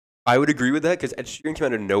 I would agree with that because Ed Sheeran came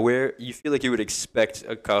out of nowhere. You feel like you would expect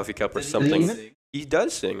a coffee cup or something. He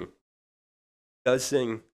does sing.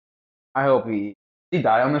 I hope he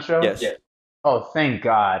died on the show. Yes. Yeah. Oh, thank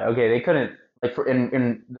God. Okay, they couldn't like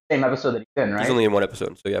in the same episode that he's in, right? He's only in one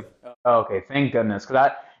episode, so yeah. Oh, okay, thank goodness.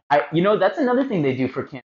 Because I that's another thing they do for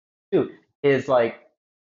Cameo too is like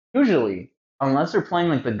usually unless they're playing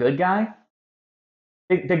like the good guy,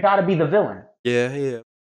 they gotta be the villain. Yeah.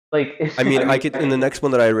 Like I mean, I could in the next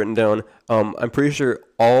one that I had written down. I'm pretty sure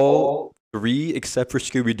all three except for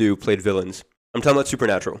Scooby-Doo played villains. I'm talking about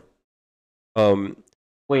Supernatural.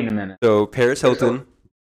 Wait a minute. So Paris Hilton,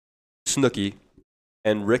 Snooki,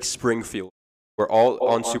 and Rick Springfield were all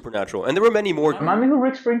on Supernatural, and there were many more. Remind me who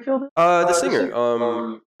Rick Springfield is? The singer.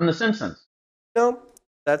 From The Simpsons. No,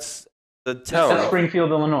 that's the town. That's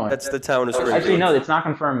Springfield, Illinois. That's the town of Springfield. Actually, no, it's not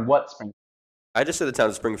confirmed what Springfield. I just said the town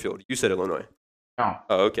of Springfield. You said Illinois. No,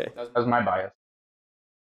 Oh, okay. that was my bias.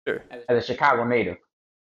 Sure. As a Chicago native.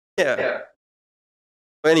 Yeah.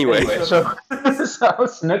 But anyway, So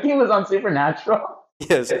Snooki was on Supernatural.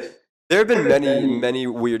 yes, there have been many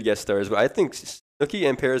weird guest stars, but I think Snooki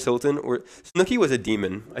and Paris Hilton Snooki was a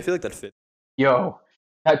demon. I feel like that fit. Yo,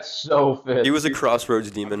 that's so fit. He was a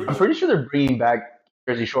crossroads demon. I'm pretty sure they're bringing back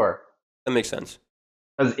Jersey Shore. That makes sense.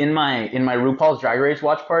 Because in my RuPaul's Drag Race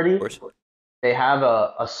watch party, Of course. they have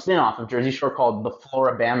a spin-off of Jersey Shore called the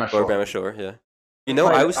Floribama Shore. Floribama Shore, yeah. You know,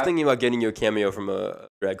 I was thinking about getting you a cameo from a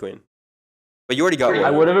drag queen. But you already got one. I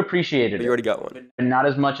would have appreciated But you it, already got one. but not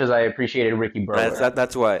as much as I appreciated Ricky Burrow.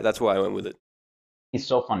 That's why I went with it. He's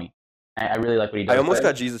so funny. I really like what he does. I almost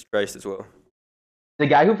got Jesus Christ as well. The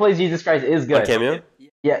guy who plays Jesus Christ is On good. Cameo?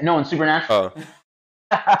 Yeah, no, in Supernatural.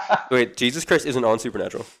 Oh. Wait, Jesus Christ isn't on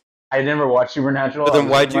Supernatural. I never watched Supernatural. But then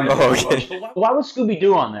why'd you? Oh, okay. Why was Scooby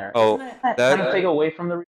Doo on there? Oh, That kind of take away from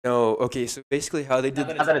the. no. Okay, so basically how they did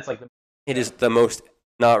Not that it's like the. it is the most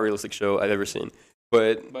not realistic show I've ever seen.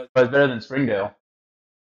 But But it's better than Springdale.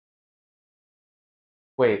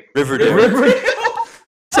 Wait. Riverdale,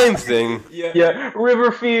 same thing, Yeah,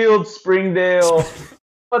 Riverfield, Springdale.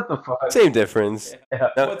 What the fuck? same difference. Yeah.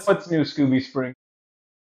 No. What's new, Scooby Spring?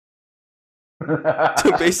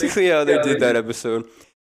 So basically how they did that episode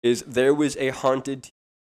is there was a haunted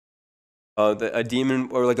a demon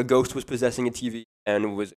or like a ghost was possessing a TV and it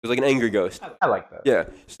was like an angry ghost. I like that. Yeah.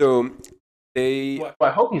 So they Well, I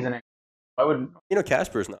hope he's an. Why would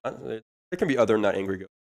Casper's not. There can be other not angry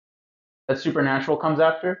ghosts. that Supernatural comes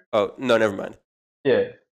after? Oh, no, never mind. Yeah.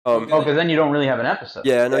 Um Oh, because then you don't really have an episode.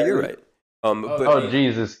 yeah, no, you're right. But Oh,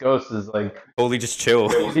 Jesus, Ghost is like totally just chill.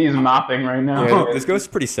 he's mopping right now. Yeah, this ghost is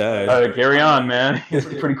pretty sad. Carry on, man. He's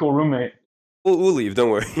a pretty cool roommate. We'll leave, don't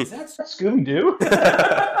worry. That's Scooby Doo.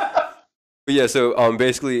 But yeah, so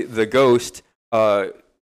basically the ghost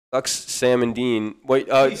sucks Sam and Dean. Wait,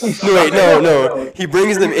 no. He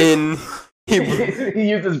brings them in. He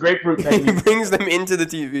uses grapefruit he technique. brings them into the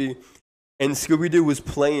TV, and Scooby Doo was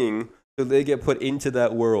playing, so they get put into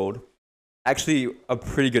that world. Actually, a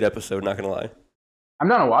pretty good episode. Not gonna lie. I'm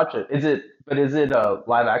gonna watch it. Is it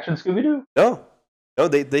live action Scooby Doo? No,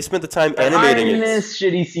 they spent the time animating I it. miss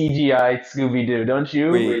shitty CGI Scooby Doo, don't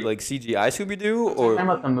you? Wait, like CGI Scooby Doo, or Talking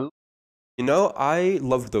about the movie. I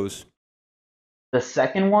loved those. The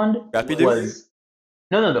second one Scrappy Doo? was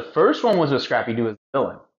no. The first one was with Scrappy Doo as the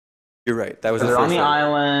villain. You're right. That was the They're first on the one.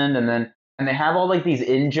 island, and they have all like these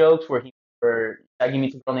in jokes where Shaggy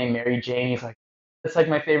meets a girl named Mary Jane. He's like, "That's like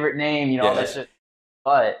my favorite name," all that Yes. shit.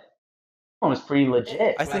 But that one was pretty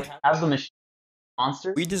legit. I think have the machine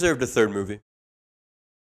monster. we deserved a third movie.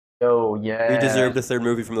 Oh yeah. We deserved a third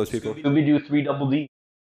movie from those people. Scooby Doo 3 Double D.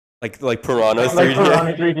 Like Piranha 3D. Like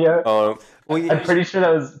Piranha 3D. Well, I'm pretty sure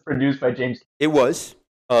that was produced by James. it was.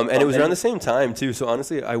 And it was around the same time too. So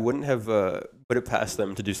honestly, I wouldn't have put it past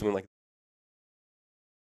them to do something like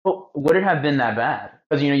Well, would it have been that bad?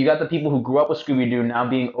 Because you got the people who grew up with Scooby Doo now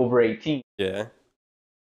being over 18. that. Yeah.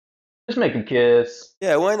 Just make them kiss.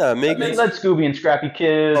 Yeah, why not? Let Scooby and Scrappy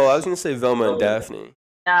kiss. Oh, I was gonna say Velma and Daphne.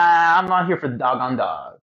 Nah, I'm not here for dog on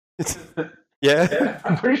dog. Yeah.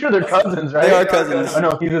 I'm pretty sure they're cousins, right? They are cousins. Oh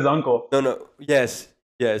no, he's his uncle. No. Yes.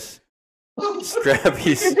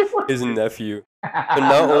 Scrappy's his nephew. But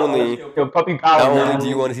not only Yo, puppy power. not man. only do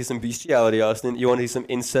you want to see some bestiality, Austin, you want to see some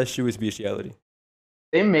incestuous bestiality.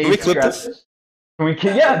 They made Can we clip Scrappy- this? Can we?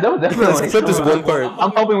 Yeah, no, definitely. Let's clip this one part.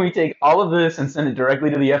 I'm hoping we take all of this and send it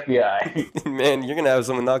directly to the FBI. Man, you're gonna have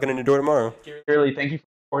someone knocking on your door tomorrow. Shirley, thank you for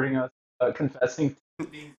supporting us, confessing to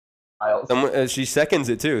these files. She seconds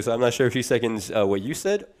it too, so I'm not sure if she seconds what you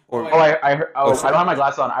said or I heard, I sorry. don't have my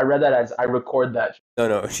glasses on. I read that as I record that.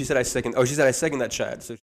 no. She said I second. Oh, she said I second that chat.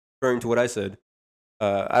 So she's referring to what I said.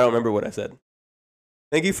 I don't remember what I said.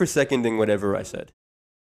 Thank you for seconding whatever I said.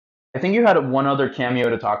 I think you had one other cameo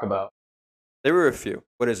to talk about. There were a few.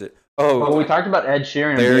 What is it? Well, Oh, we talked about Ed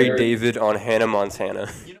Sheeran. Larry David on Hannah Montana.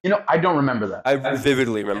 I don't remember that. I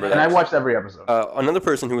vividly remember And I that. watched every episode. Another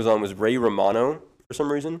person who was on was Ray Romano for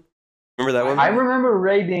some reason. Remember that one? I remember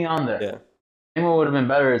Ray being on there. Yeah. And what would have been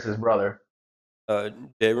better is his brother.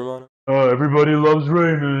 Jay Romano. Oh, everybody loves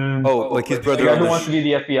Raymond. Oh, like his The brother guy on who the wants to be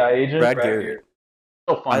the FBI agent. Brad Garrett.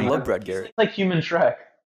 So I funny. love Brad Garrett. It's like Human Shrek.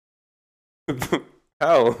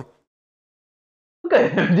 How? Look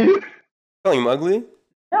at him, dude. Calling him ugly?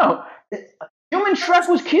 No, Human Shrek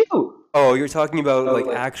was cute. Oh, you're talking about like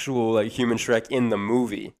actual like human Shrek in the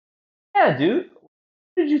movie. Yeah, dude.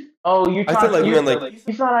 What did you? Oh, you. I thought like you meant like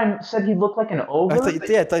You thought I said he looked like an ogre.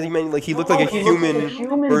 I thought you meant like he looked Oh, like a he looked like human a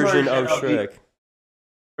human version of version of the- Shrek.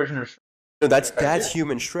 version of Shrek. No, that's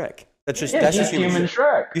human Shrek. That's just Yeah, that's he's just human. human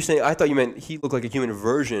Shrek. Shrek. You're saying I thought you meant he looked like a human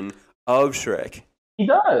version of Shrek. He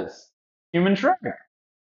does. Human Shrek.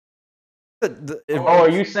 The- Oh, are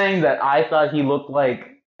you saying that I thought he looked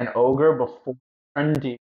like an ogre before? Look,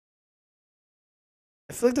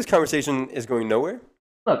 I feel like this conversation is going nowhere.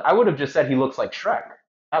 I would have just said he looks like Shrek.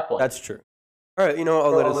 At that point. That's true. All right, you know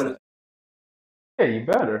what? I'll let it Yeah, you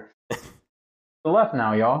better. To the left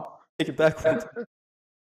now, y'all. take it back.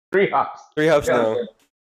 3 hops. 3 hops now.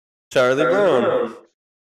 Charlie Brown.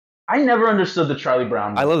 I never understood the Charlie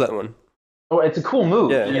Brown. I love that one. Oh, it's a cool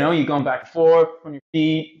move. Yeah. You going back and forth on your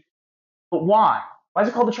feet. But why? Why is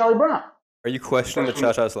it called the Charlie Brown? Are you questioning the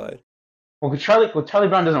cha-cha slide? Well, Charlie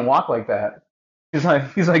Brown doesn't walk like that. He's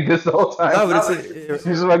like this the whole time. No, but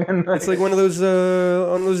He's fucking, it's like one of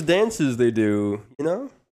those dances they do, you know?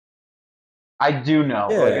 I do know,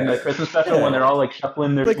 Yeah. like in the Christmas special when they're all like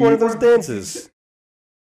shuffling their Like feet. one of those dances.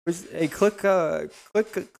 Hey, click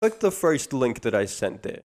the first link that I sent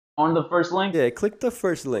there. On the first link. Yeah, click the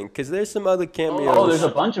first link, because there's some other cameos. Oh, there's a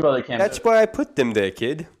bunch of other cameos. That's why I put them there,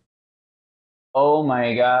 kid. Oh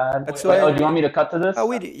my god. That's Wait, why. do you want me to cut to this?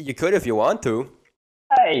 Oh, you could if you want to.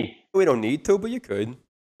 Hey, We don't need to, but you could.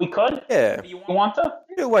 we could. Yeah. You want to?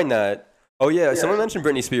 Yeah, why not? Oh yeah, someone mentioned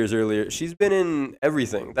Britney Spears earlier. She's been in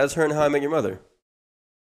everything. That's her in How I Met Your Mother.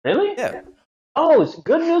 Really? Yeah. Oh, it's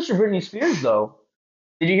good news for Britney Spears though.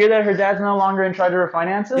 Did you hear that her dad's no longer in charge of her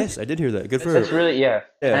finances? Yes, I did hear that. Good for her. That's really Yeah.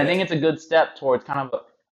 And I think it's a good step towards kind of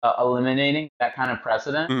eliminating that kind of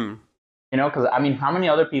precedent. Mm. You know, because I mean, how many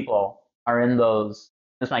other people are in those?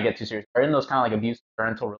 This might get too serious. Are in those kind of like abusive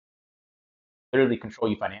parental relationships, literally control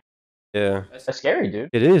you financially. Yeah. That's scary, dude.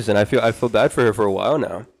 It is, and I feel bad for her for a while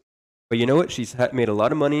now. But you know what? She's made a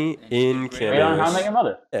lot of money in Right on How I Met cameos. Your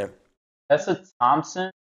Mother. Yeah. Tessa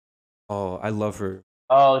Thompson. Oh, I love her.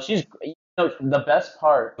 Oh, she's the best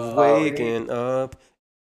part. Waking up.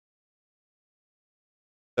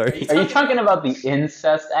 Sorry. Are you talking about the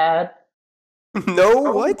incest ad? No,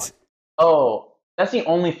 what? Oh, that's the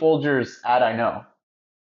only Folgers ad I know.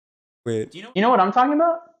 Wait, You know what I'm talking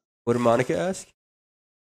about? what did Monica ask?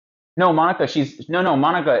 No, Monica. No,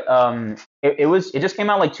 Monica. It just came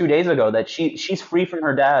out like 2 days ago that she's free from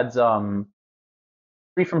her dad's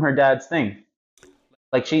thing.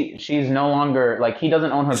 Like she's no longer like he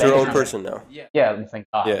doesn't own her. She's bank her own account. person now. Yeah, thank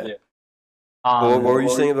God. Yeah. What Um, were you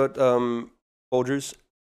saying about Folgers?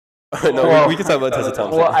 No, Well- we can talk about Tessa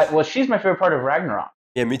Thompson. well, she's my favorite part of Ragnarok.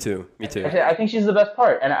 Yeah, me too. Me too. I think she's the best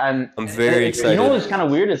part, and I'm very excited. You know what's kind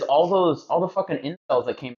of weird is all the fucking incels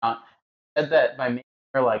that came out said that by making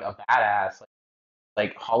her like a badass,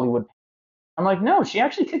 like Hollywood. I'm like, no, she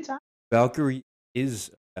actually kicks ass. Valkyrie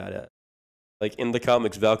is badass. Like in the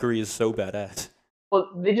comics, Valkyrie is so badass. Well,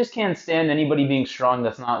 they just can't stand anybody being strong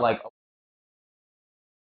that's not like.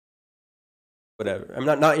 Whatever. I'm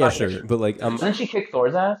not yet sure, but like Doesn't she kick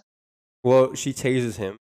Thor's ass? well, she tases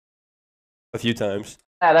him a few times.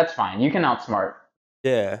 Yeah, that's fine. You can outsmart.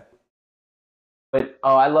 Yeah. But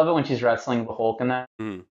oh, I love it when she's wrestling the Hulk and that.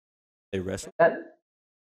 They wrestle.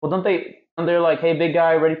 Well, don't they? They're like, hey, big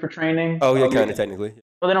guy, ready for training? Oh yeah, kind of technically.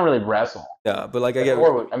 Well, they don't really wrestle. Yeah, but like I get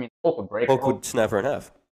Thor would, I mean, Hulk would break. Hulk her. would snap her in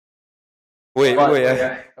half. Wait.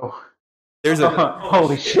 Oh. There's a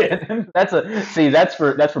Holy shit! That's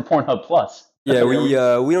for Pornhub Plus. yeah.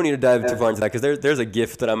 We don't need to dive too far into that because there's a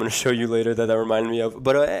GIF that I'm gonna show you later that reminded me of.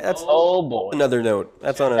 But that's Oh boy. another note.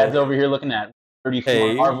 That's on Dad's a over here looking at 34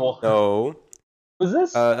 hey. Marvel. No, Who's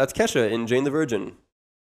this? that's Kesha in Jane the Virgin.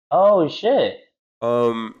 Oh shit!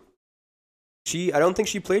 I don't think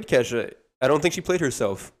she played Kesha. I don't think she played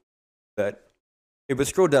herself. But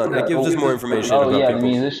scroll down. That gives us more information Oh about yeah, the people.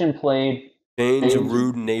 musician played. Jane's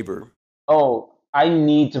rude neighbor. Oh, I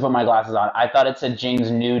need to put my glasses on. I thought it said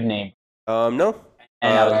Jane's nude name, No.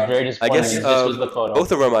 and I was very I disappointed. guess because this was the photo.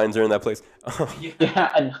 both of our minds are in that place.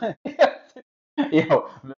 Yeah. Yo,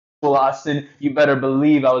 well, Austin, you better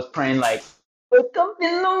believe I was praying like, wake up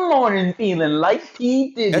in the morning feeling like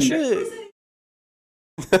P Diddy.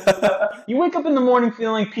 You wake up in the morning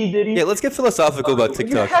feeling like P Diddy. Yeah, let's get philosophical about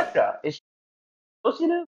You're TikTok. Kesha. Is she supposed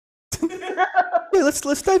to do? Wait,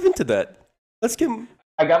 let's dive into that. Let's get.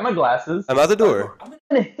 I got my glasses. I'm out the door. I'm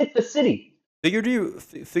gonna hit the city.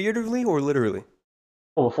 Figuratively or literally?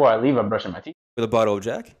 Well, before I leave, I'm brushing my teeth. With a bottle of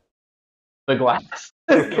Jack? The glass.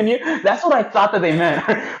 Can you? That's what I thought that they meant.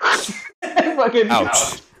 Fucking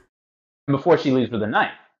Ouch. Before she leaves for the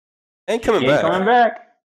night. And coming She ain't back. coming back.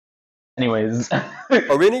 Anyways. Are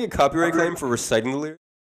we gonna get a copyright claim for reciting the lyrics?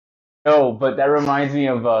 No, but that reminds me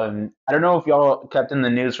of I don't know if y'all kept in the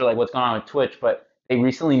news for like what's going on with Twitch, but they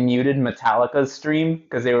recently muted Metallica's stream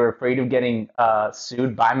because they were afraid of getting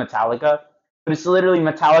sued by Metallica. But it's literally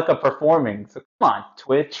Metallica performing. So come on,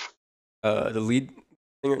 Twitch. The lead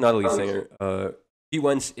singer, not a lead singer. He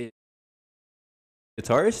once is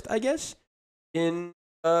guitarist, I guess, in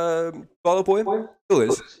Fall Out Boy. Still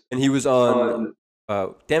is, and he was on.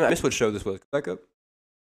 Damn it, I missed what show this was. Back up.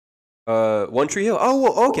 One Tree Hill. Oh,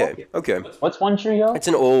 well, okay. What's One Tree Hill? It's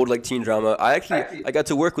an old like teen drama. I got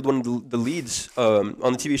to work with one of the leads on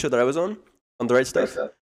the TV show that I was on The Right Stuff.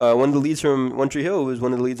 One of the leads from One Tree Hill was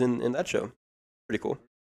one of the leads in that show. Pretty cool.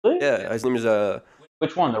 Really? Yeah, his name is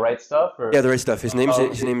Which one? The Right Stuff? Or? yeah, The Right Stuff. His name's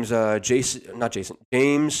James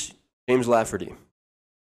Lafferty.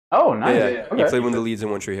 Oh, nice. Yeah, Okay. he played one of the leads in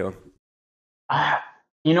One Tree Hill.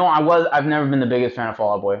 I've never been the biggest fan of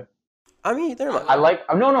Fall Out Boy. I mean, they're I like.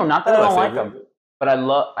 No, not that they're I my don't like favorite. them, but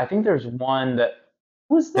I think there's one that.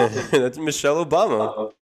 Who's that? That's Michelle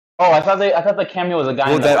Obama. Oh, I thought the cameo was a guy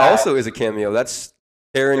Well, in the that back. also is a cameo. That's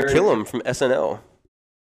Taron Killam from SNL.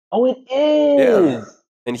 Oh, it is.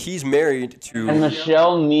 And he's married And to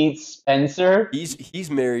Michelle meets Spencer.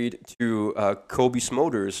 he's married to Kobe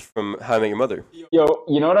Smulders from How I Met Your Mother. Yo,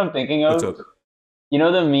 you know what I'm thinking of? What's up? You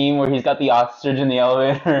know the meme where he's got the ostrich in the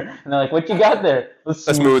elevator, and they're like, "What you got there?" A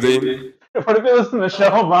smoothie. What if it was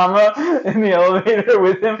Michelle Obama in the elevator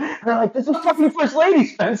with him? And they're like, "This is fucking first lady,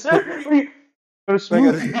 Spencer." What are you- What a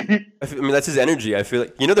smoothie. I mean, that's his energy. I feel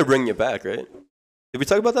like they're bringing it back, right? Did we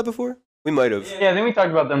talk about that before? We might have. Yeah, I think we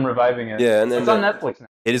talked about them reviving it. Yeah, and then It's on Netflix now.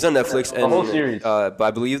 it is on Netflix, and whole series. But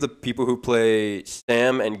I believe the people who play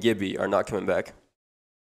Sam and Gibby are not coming back.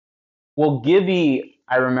 Well, Gibby,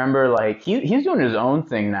 I remember like he's doing his own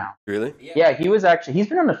thing now. Really? Yeah, he's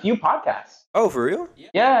been on a few podcasts. Oh, for real?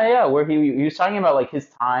 Yeah, where he was talking about like his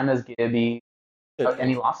time as Gibby, Good. and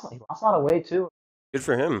he lost a lot of weight too. Good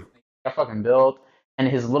for him. Got fucking built, and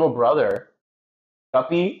his little brother,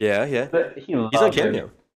 Guppy. Yeah. He loves He's on him.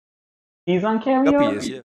 Cameo. He's on Cameo. Guppy is,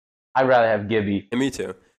 yeah. I'd rather have Gibby. And me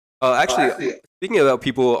too. Actually, speaking about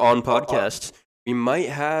people on podcasts, we might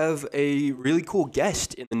have a really cool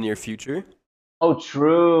guest in the near future. Oh,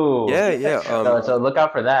 true. Yeah. So look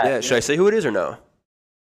out for that. Yeah, should I say who it is or no?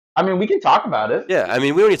 I mean, we can talk about it. Yeah, I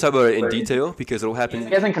mean, we don't need to talk about it in detail because it'll happen.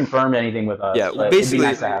 He hasn't confirmed anything with us. Yeah, but it'd be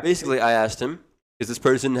nice to have. basically, I asked him, is this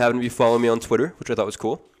person happened to be following me on Twitter, which I thought was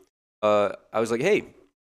cool. I was like, hey,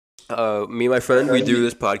 me and my friend, we do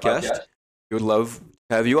this podcast. We would love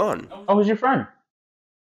to have you on. Oh, who's your friend?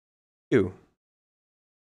 You.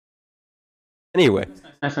 Anyway,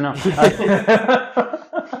 Nice to know.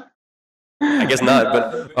 I guess not,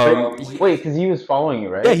 but Wait, because he was following you,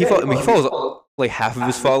 right? yeah, he follows like half of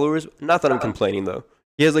his followers. Not that I'm complaining though.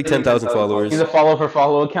 He has like 10,000 followers. He's a follow for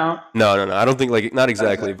follow account. No. I don't think not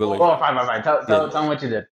exactly, but like. Oh, fine. Tell him what you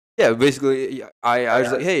did. Yeah, basically, I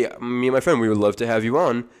was like, hey, me and my friend, we would love to have you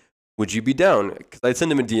on. Would you be down? Because I'd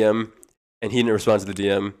send him a DM, and he didn't respond to the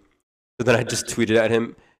DM. So then I just tweeted at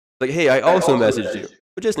him, like, hey, I also messaged you,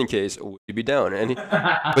 but just in case, would you be down?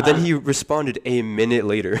 But then he responded a minute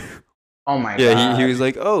later. Oh my god. Yeah, he was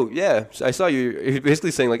like, oh, yeah, I saw you. He was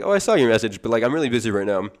basically saying, like, oh, I saw your message, but, like, I'm really busy right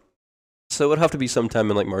now. So it would have to be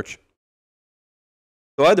sometime in, like, March.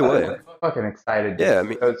 So either way. Fucking excited. Dude. Yeah, I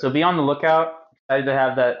mean, So be on the lookout. Excited to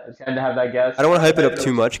have that guest. I don't want to hype it up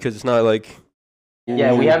too much because it's not, like...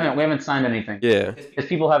 Yeah, we haven't signed anything. Yeah. Because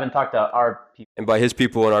people haven't talked to our people. And by his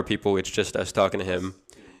people and our people, it's just us talking to him.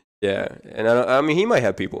 Yeah, and I mean, he might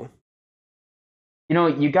have people. You know,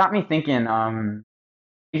 you got me thinking.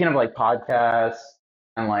 Speaking of like podcasts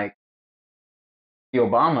and like the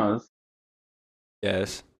Obamas,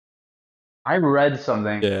 Yes. I read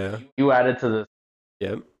something Yeah. you added to this.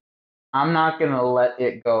 Yep. I'm not gonna let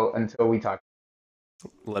it go until we talk.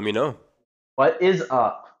 Let me know. What is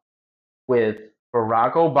up with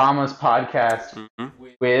Barack Obama's podcast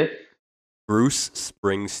with Bruce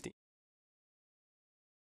Springsteen.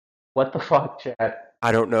 what the fuck, Chad?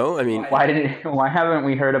 I don't know. I mean, Why haven't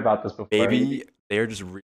we heard about this before? maybe they're just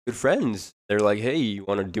really good friends. They're like, hey, you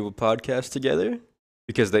want to do a podcast together?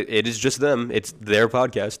 Because it is just them. It's their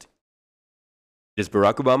podcast. It's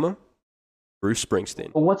Barack Obama, Bruce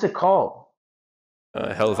Springsteen. But what's it called?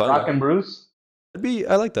 Hell if I Rock know. and Bruce?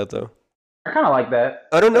 I like that though. I kind of like that.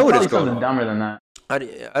 I don't know what Probably it's called. something dumber than that.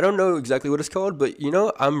 I don't know exactly what it's called, but you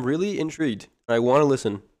know, I'm really intrigued. I want to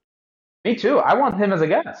listen. Me too. I want him as a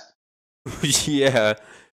guest. Yeah.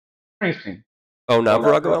 Springsteen. Oh, not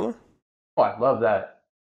Barack Obama? Oh, I love that.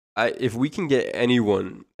 If we can get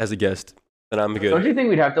anyone as a guest, then I'm good. Don't you think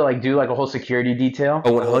we'd have to like do like a whole security detail?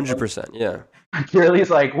 Oh, 100%. Yeah. Curly's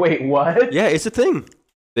like, wait, what? Yeah, it's a thing.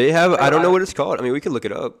 They have. I don't know what it's called. I mean, we could look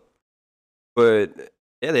it up. But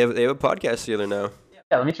yeah, they have a podcast together now.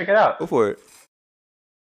 Yeah, let me check it out. Go for it.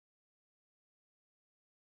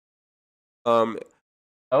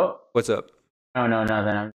 Oh, What's up? no.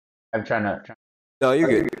 Then I'm trying to. No, you're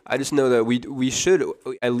good. I just know that we should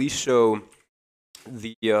at least show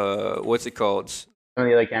the what's it called? Some of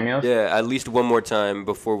the other cameos. Yeah, at least one more time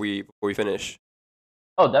before we finish.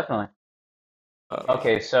 Oh, definitely.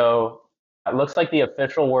 Okay, so it looks like the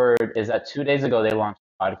official word is that 2 days ago they launched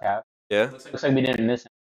the podcast. Yeah. Looks like we didn't miss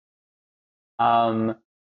it.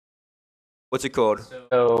 What's it called?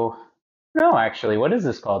 So no, actually, what is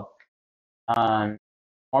this called?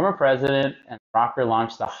 Former president and rocker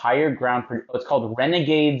launched the Higher Ground. It's called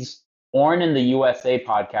Renegades Born in the USA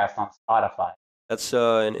podcast on Spotify. That's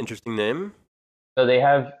an interesting name. So they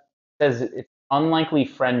have, it says it's unlikely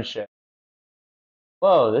friendship.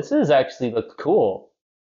 Whoa, this is actually look cool.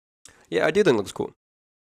 Yeah, I do think it looks cool.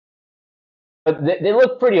 But they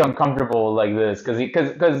look pretty uncomfortable like this,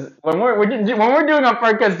 because when we're doing our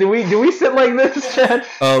podcast, do we sit like this, Chad?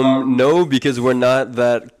 No, because we're not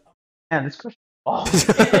that. Man, this question. Oh,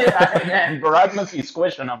 man, Barack must be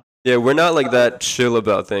squishing them. Yeah, we're not like that chill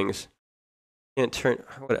about things. Can't turn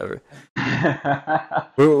whatever.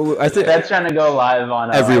 I think That's trying to go live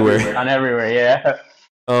on everywhere. On everywhere, yeah.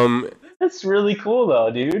 Um, That's really cool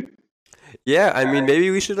though, dude. yeah, I mean, maybe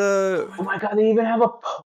we should. Oh my god, they even have a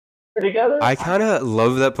poster together. I kind of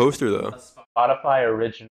love that poster though. Spotify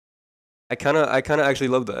original. I kind of actually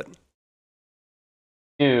love that.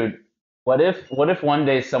 Dude, what if one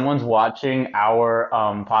day someone's watching our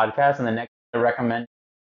podcast and the next they recommend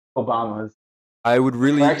Obama's? I would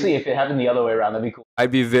really. Or actually, if it happened the other way around, that'd be cool. I'd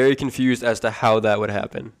be very confused as to how that would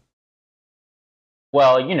happen.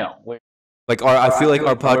 Well, you know, Like I feel like our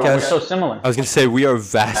we're podcast. so similar. I was gonna say we are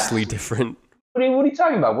vastly different. What are you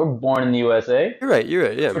talking about? We're born in the USA. You're right. You're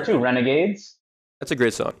right. Yeah, We're two renegades. that's a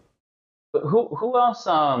great song. But who else?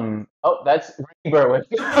 Oh, that's Ricky Berwick.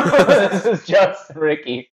 This is just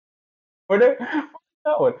Ricky. Where'd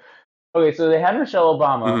that one? Okay, so they had Michelle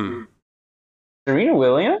Obama, Mhm. Serena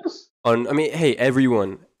Williams. I mean, hey,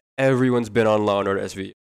 everyone's been on Law and Order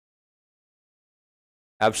SVU.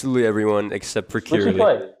 Absolutely everyone except for What'd she Kira,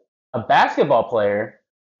 play? A basketball player.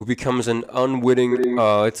 who becomes an unwitting.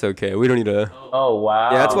 Oh, it's okay. We don't need to. Oh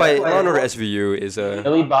wow. Yeah, that's why Law and Order SVU is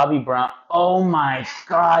Millie Bobby Brown. Oh my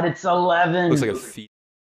God, it's 11. looks like a feet.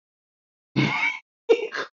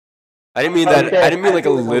 I didn't mean that. Okay. I didn't mean like a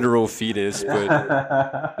literal fetus,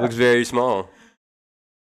 but it looks very small.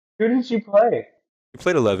 Who did she play? He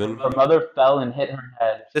played 11. Her mother fell and hit her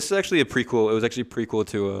head. This is actually a prequel. It was actually a prequel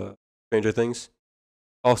to Stranger Things.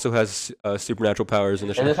 Also has supernatural powers in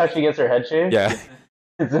the Is show. this how she gets her head shaved? Yeah,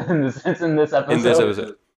 It's in this episode. in this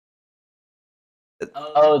episode.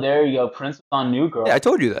 Oh, there you go. Prince was on New Girl. Yeah, I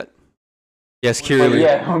told you that. Yes, Wait, Kirli.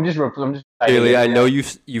 yeah, I'm just. Kirli, I know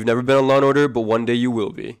you've never been on Law and Order, but one day you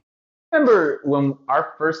will be. Remember when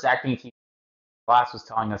our first acting team class was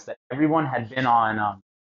telling us that everyone had been on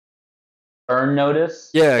Burn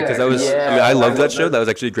Notice? Yeah, because that was. Yeah. I mean, I loved that show. That was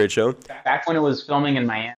actually a great show. Back when it was filming in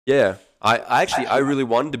Miami. Yeah, I really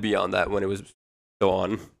wanted to be on that when it was still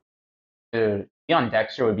on. Dude, be on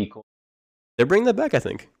Dexter would be cool. They're bringing that back, I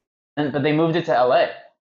think. But they moved it to LA.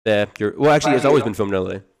 Yeah, well, actually, it's always been filmed in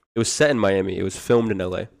LA. It was set in Miami. It was filmed in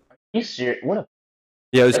LA. Are you serious? What a.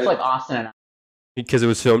 Yeah, it It's was like Austin and. because it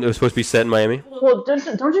was filmed. It was supposed to be set in Miami. Well, don't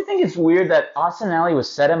you think it's weird that Austin and LA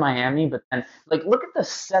was set in Miami, but then like look at the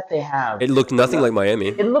set they have. It looked nothing like Miami.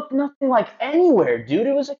 It looked nothing like anywhere, dude.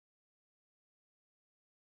 It was like.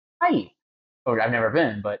 Hawaii. Oh, I've never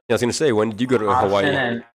been, but I was gonna say, when did you go to Austin Hawaii?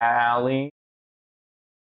 and Alley.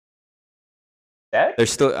 That?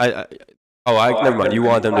 There's still never mind. You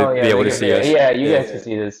want them to Oh, yeah, be able we to can see see us. it. Yeah, you guys can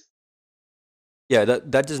see this. Yeah,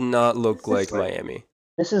 that does not look like Miami.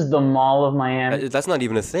 This is the Mall of Miami. That's not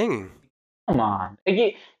even a thing. Come on,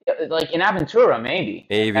 like in Aventura, maybe.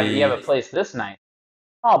 Maybe. You have a place this nice.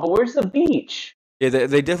 Oh, but where's the beach? Yeah,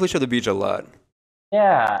 they definitely show the beach a lot.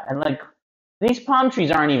 Yeah, and like these palm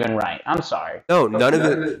trees aren't even right. I'm sorry. No, none of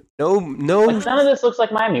it. No. Like, none of this looks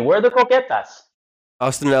like Miami. Where are the croquetas?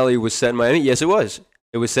 Austin Alley was set in Miami. Yes, it was.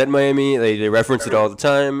 It was set in Miami. They reference it all the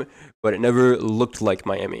time, but it never looked like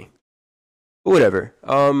Miami. But whatever.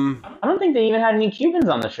 I don't think they even had any Cubans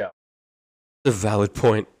on the show. It's a valid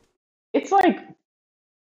point. It's like,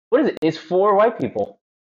 what is it? It's 4 white people.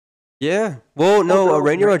 Yeah. Well, no,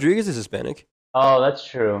 Rainier Rodriguez is Hispanic. Oh, that's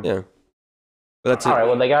true. Yeah. But that's All it. right.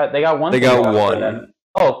 Well, they got one. They thing got going for one. them.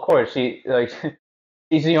 Oh, of course. She's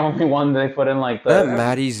the only one they put in like the. That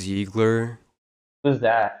Maddie Ziegler, Who's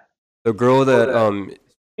that? the girl that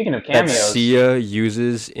Speaking of that cameos. Sia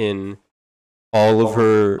uses in all of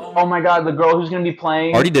her. Oh my God, the girl who's gonna be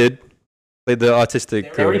playing. Already did. Played the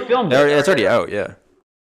autistic. They already filmed it. It's already out. Yeah.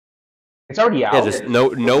 It's already out. Yeah. Just no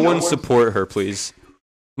one support her, please.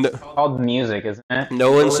 No, It's called music, isn't it?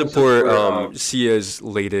 no one support Sia's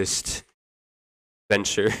latest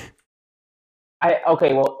venture.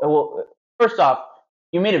 Okay. Well. First off,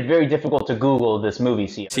 you made it very difficult to Google this movie.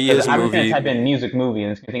 See, Sia's I'm just movie. gonna type in music movie,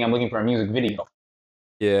 and it's gonna think I'm looking for a music video.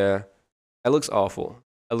 Yeah. That looks awful.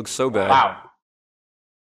 That looks so bad. Wow.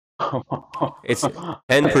 It's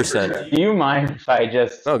 10%. Do you mind if I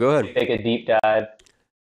just Oh, go ahead. take a deep dive?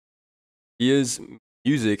 Sia's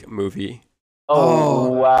music movie. Oh,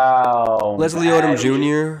 wow. Leslie Odom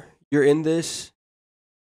Jr., you're in this?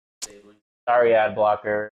 Sorry, ad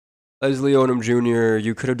blocker. Leslie Odom Jr.,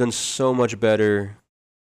 you could have done so much better.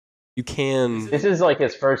 You can. This is like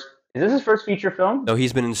his first. Is this his first feature film? No,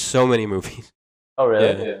 he's been in so many movies. Oh,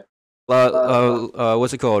 really? Yeah.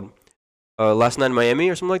 What's it called? Last Night in Miami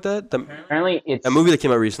or something like that. Apparently, it's That movie that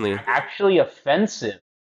came out recently. actually offensive.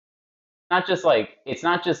 It's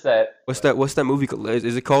not just that. What's that movie called?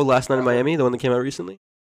 Is it called Last Night in Miami? The one that came out recently?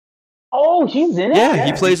 Oh, he's in it. Yeah,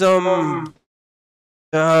 he plays There's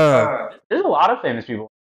a lot of famous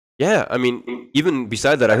people. yeah, I mean, even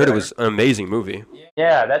beside that, I heard it was an amazing movie.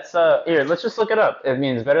 Yeah, that's here. Let's just look it up. I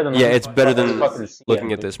mean, it's better than Yeah, it's better than fucking see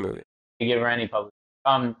looking it. at this movie. You give her any public.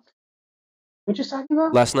 We just talking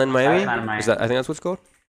about Last Night in Miami? Last Night in Miami. Is that? I think that's what it's called. Is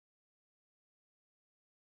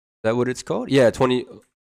that what it's called? Yeah, 20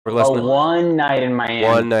 or less. One Night in Miami.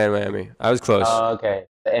 One Night in Miami. I was close. Okay,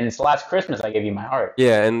 and it's last Christmas I gave you my heart.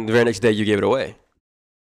 Yeah, and the very next day you gave it away.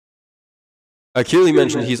 Keely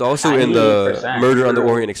mentioned he's also in the 98%. Murder on the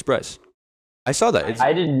Orient Express. I saw that.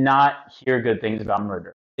 I did not hear good things about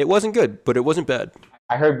Murder. It wasn't good, but it wasn't bad.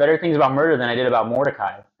 I heard better things about Murder than I did about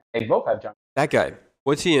Mordecai. They both have junk. That guy.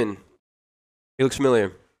 What's he in? He looks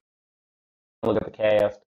familiar. Look at the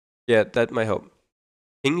chaos. Yeah, that might help.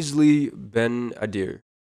 Kingsley Ben Adir.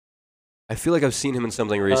 I feel like I've seen him in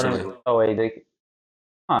something recently. Oh wait,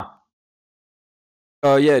 huh?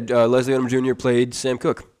 Yeah, Leslie Odom Jr. played Sam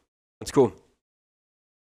Cooke. That's cool.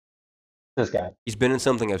 This guy. He's been in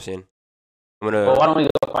something I've seen. I'm Well, gonna. why don't we go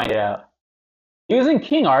find it out? He was in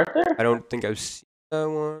King Arthur. I don't think I've seen that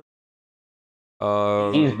one.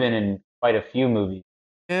 He's been in quite a few movies.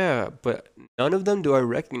 Yeah, but none of them do I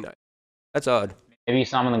recognize. That's odd. Maybe you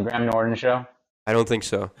saw him on the Graham Norton show. I don't think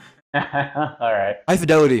so. All right. High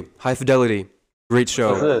Fidelity. High Fidelity. Great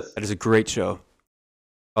show. What's this? That is a great show.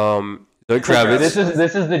 Zoe Kravitz.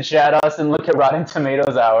 This is the Chad Austin look at Rotten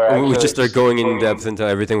Tomatoes hour. We actually. just start going in depth into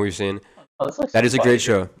everything we've seen. Oh, this looks That so is a fun. great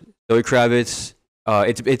show. Zoe Kravitz.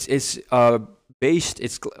 It's based.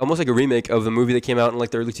 It's almost like a remake of the movie that came out in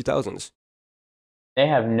like the early 2000s. They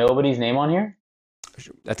have nobody's name on here.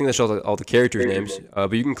 I think that shows all the characters' names.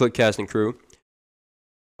 But you can click cast and crew.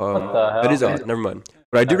 What the hell? That is odd. Never mind.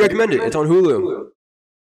 But I do recommend it. It's on Hulu.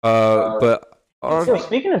 So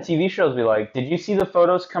speaking of TV shows we like, did you see the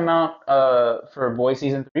photos come out for Boy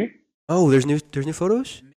Season 3? Oh, there's new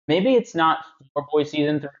photos? Maybe it's not for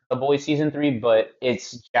The Boy Season 3, but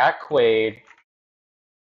it's Jack Quaid.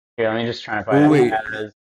 Here, let me just try and find out Wait. what that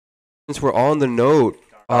is. Since we're on the note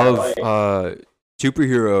of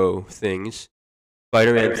superhero things,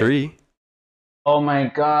 Spider-Man 3. Oh my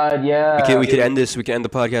god, yeah. We could end this. We can end the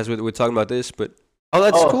podcast with talking about this. But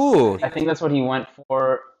that's cool. I think that's what he went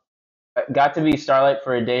for. Got to be Starlight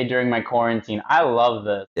for a day during my quarantine. I love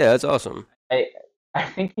this. Yeah, that's awesome. I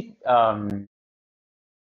think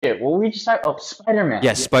shit, what were we just talking? Oh, Spider-Man.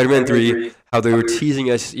 Yeah, Spider-Man 3. How they were teasing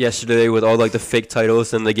us yesterday with all like the fake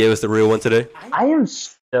titles, and they gave us the real one today. I am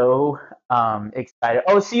so excited.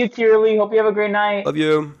 Oh, see you, Kiralee. Hope you have a great night. Love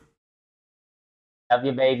you. Love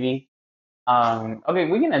you, baby. Okay,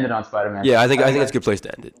 we can end it on Spider-Man. Yeah, I think it's a good place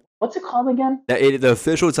to end it. What's it called again? The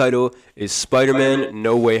official title is Spider-Man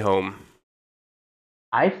No Way Home.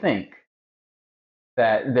 I think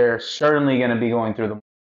that they're certainly going to be going through the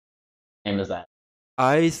name is that.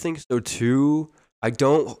 I think so too. I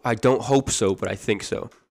don't hope so, but I think so.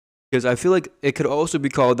 Because I feel like it could also be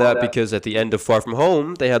called that because at the end of Far From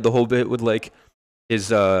Home, they had the whole bit with like his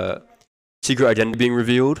secret identity being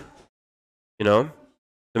revealed. You know?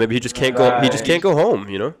 So maybe he just can't go. He just can't go home.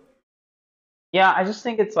 You know? Yeah, I just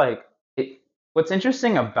think it's like what's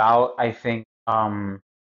interesting about I think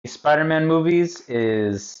these Spider-Man movies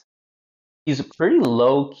is he's pretty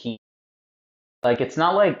low key. Like it's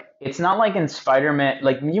not like in Spider-Man.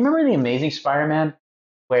 Like you remember the Amazing Spider-Man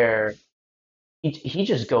where he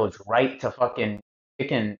just goes right to fucking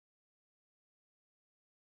kicking.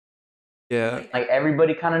 Yeah. Like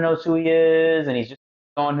everybody kind of knows who he is, and he's just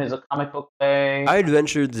going his comic book way. I'd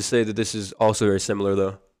venture to say that this is also very similar,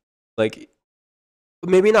 though. Like,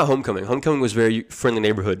 maybe not Homecoming. Homecoming was very friendly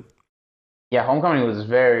neighborhood. Yeah, Homecoming was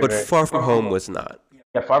very. But very, Far From Home was not.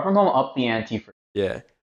 Yeah, Far From Home upped the ante for. Yeah.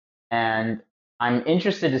 And I'm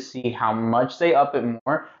interested to see how much they up it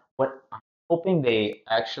more. What I'm hoping they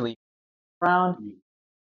actually around.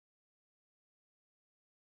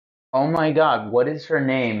 Oh my God, what is her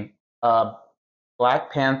name?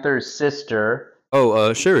 Black Panther's sister.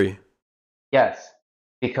 Oh, Shuri. Yes,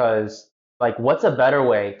 because like, what's a better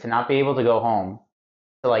way to not be able to go home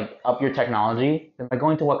to like up your technology than by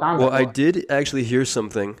going to Wakanda? Well, I did actually hear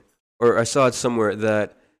something, or I saw it somewhere,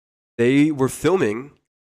 that they were filming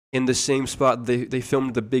in the same spot they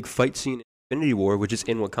filmed the big fight scene in Infinity War, which is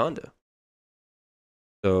in Wakanda.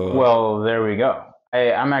 So Well, there we go.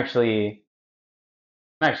 I'm actually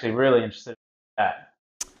really interested in that.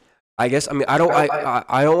 I guess I mean I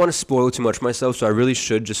don't want to spoil too much myself, so I really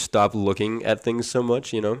should just stop looking at things so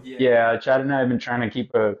much, you know? Yeah, Chad and I have been trying to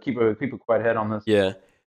keep a quiet head on this. Yeah.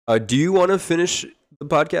 Do you want to finish the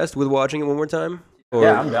podcast with watching it one more time? Or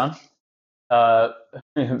Yeah, I'm down.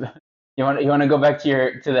 You want to go back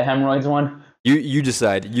to the hemorrhoids one? you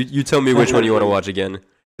decide. You tell me which one you want to watch again,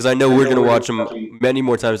 because I know we're gonna watch them many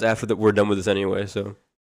more times after that we're done with this anyway. So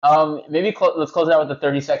Maybe let's close out with the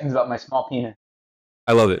 30 seconds about my small penis.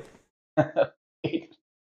 I love it.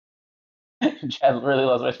 Chad really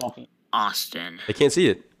loves my small penis. Austin, I can't see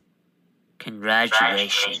it.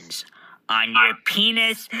 congratulations on your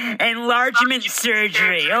penis enlargement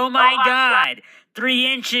surgery. Oh my god.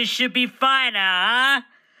 3 inches should be fine, huh?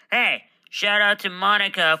 Hey, shout out to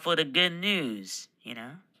Monica for the good news, you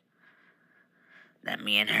know? That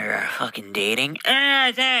me and her are fucking dating.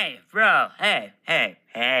 Hey, bro. Hey,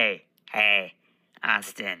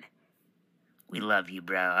 Austin. We love you,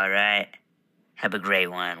 bro, alright? Have a great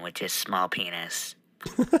one with your small penis.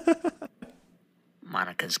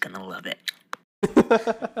 Monica's gonna love it.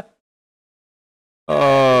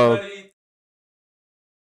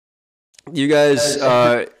 You guys,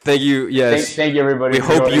 thank you. Yes, Thank you, everybody. we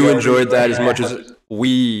hope you enjoyed that as much as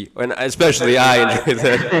we, and especially I enjoyed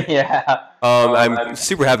that. Yeah. I'm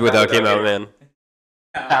super happy with how it came out, man.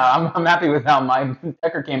 I'm happy with how my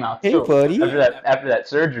pecker came out too. buddy. After that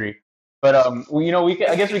surgery, but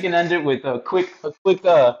I guess we can end it with a quick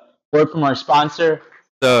word from our sponsor,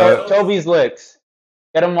 So, Toby's Licks.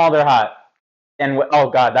 Get them while they're hot. And oh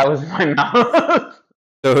god, that was my mouth.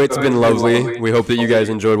 so it's been lovely. We hope that you guys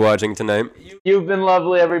enjoyed watching tonight. You've been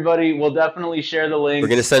lovely, everybody. We'll definitely share the links. We're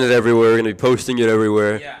gonna send it everywhere. We're gonna be posting it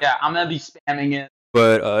everywhere. Yeah, I'm gonna be spamming it.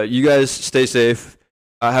 But you guys stay safe.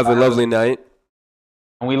 Have a lovely night,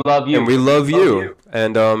 And we love you. and we love you.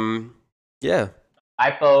 And yeah,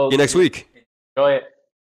 Bye, folks. see you next week. Enjoy it.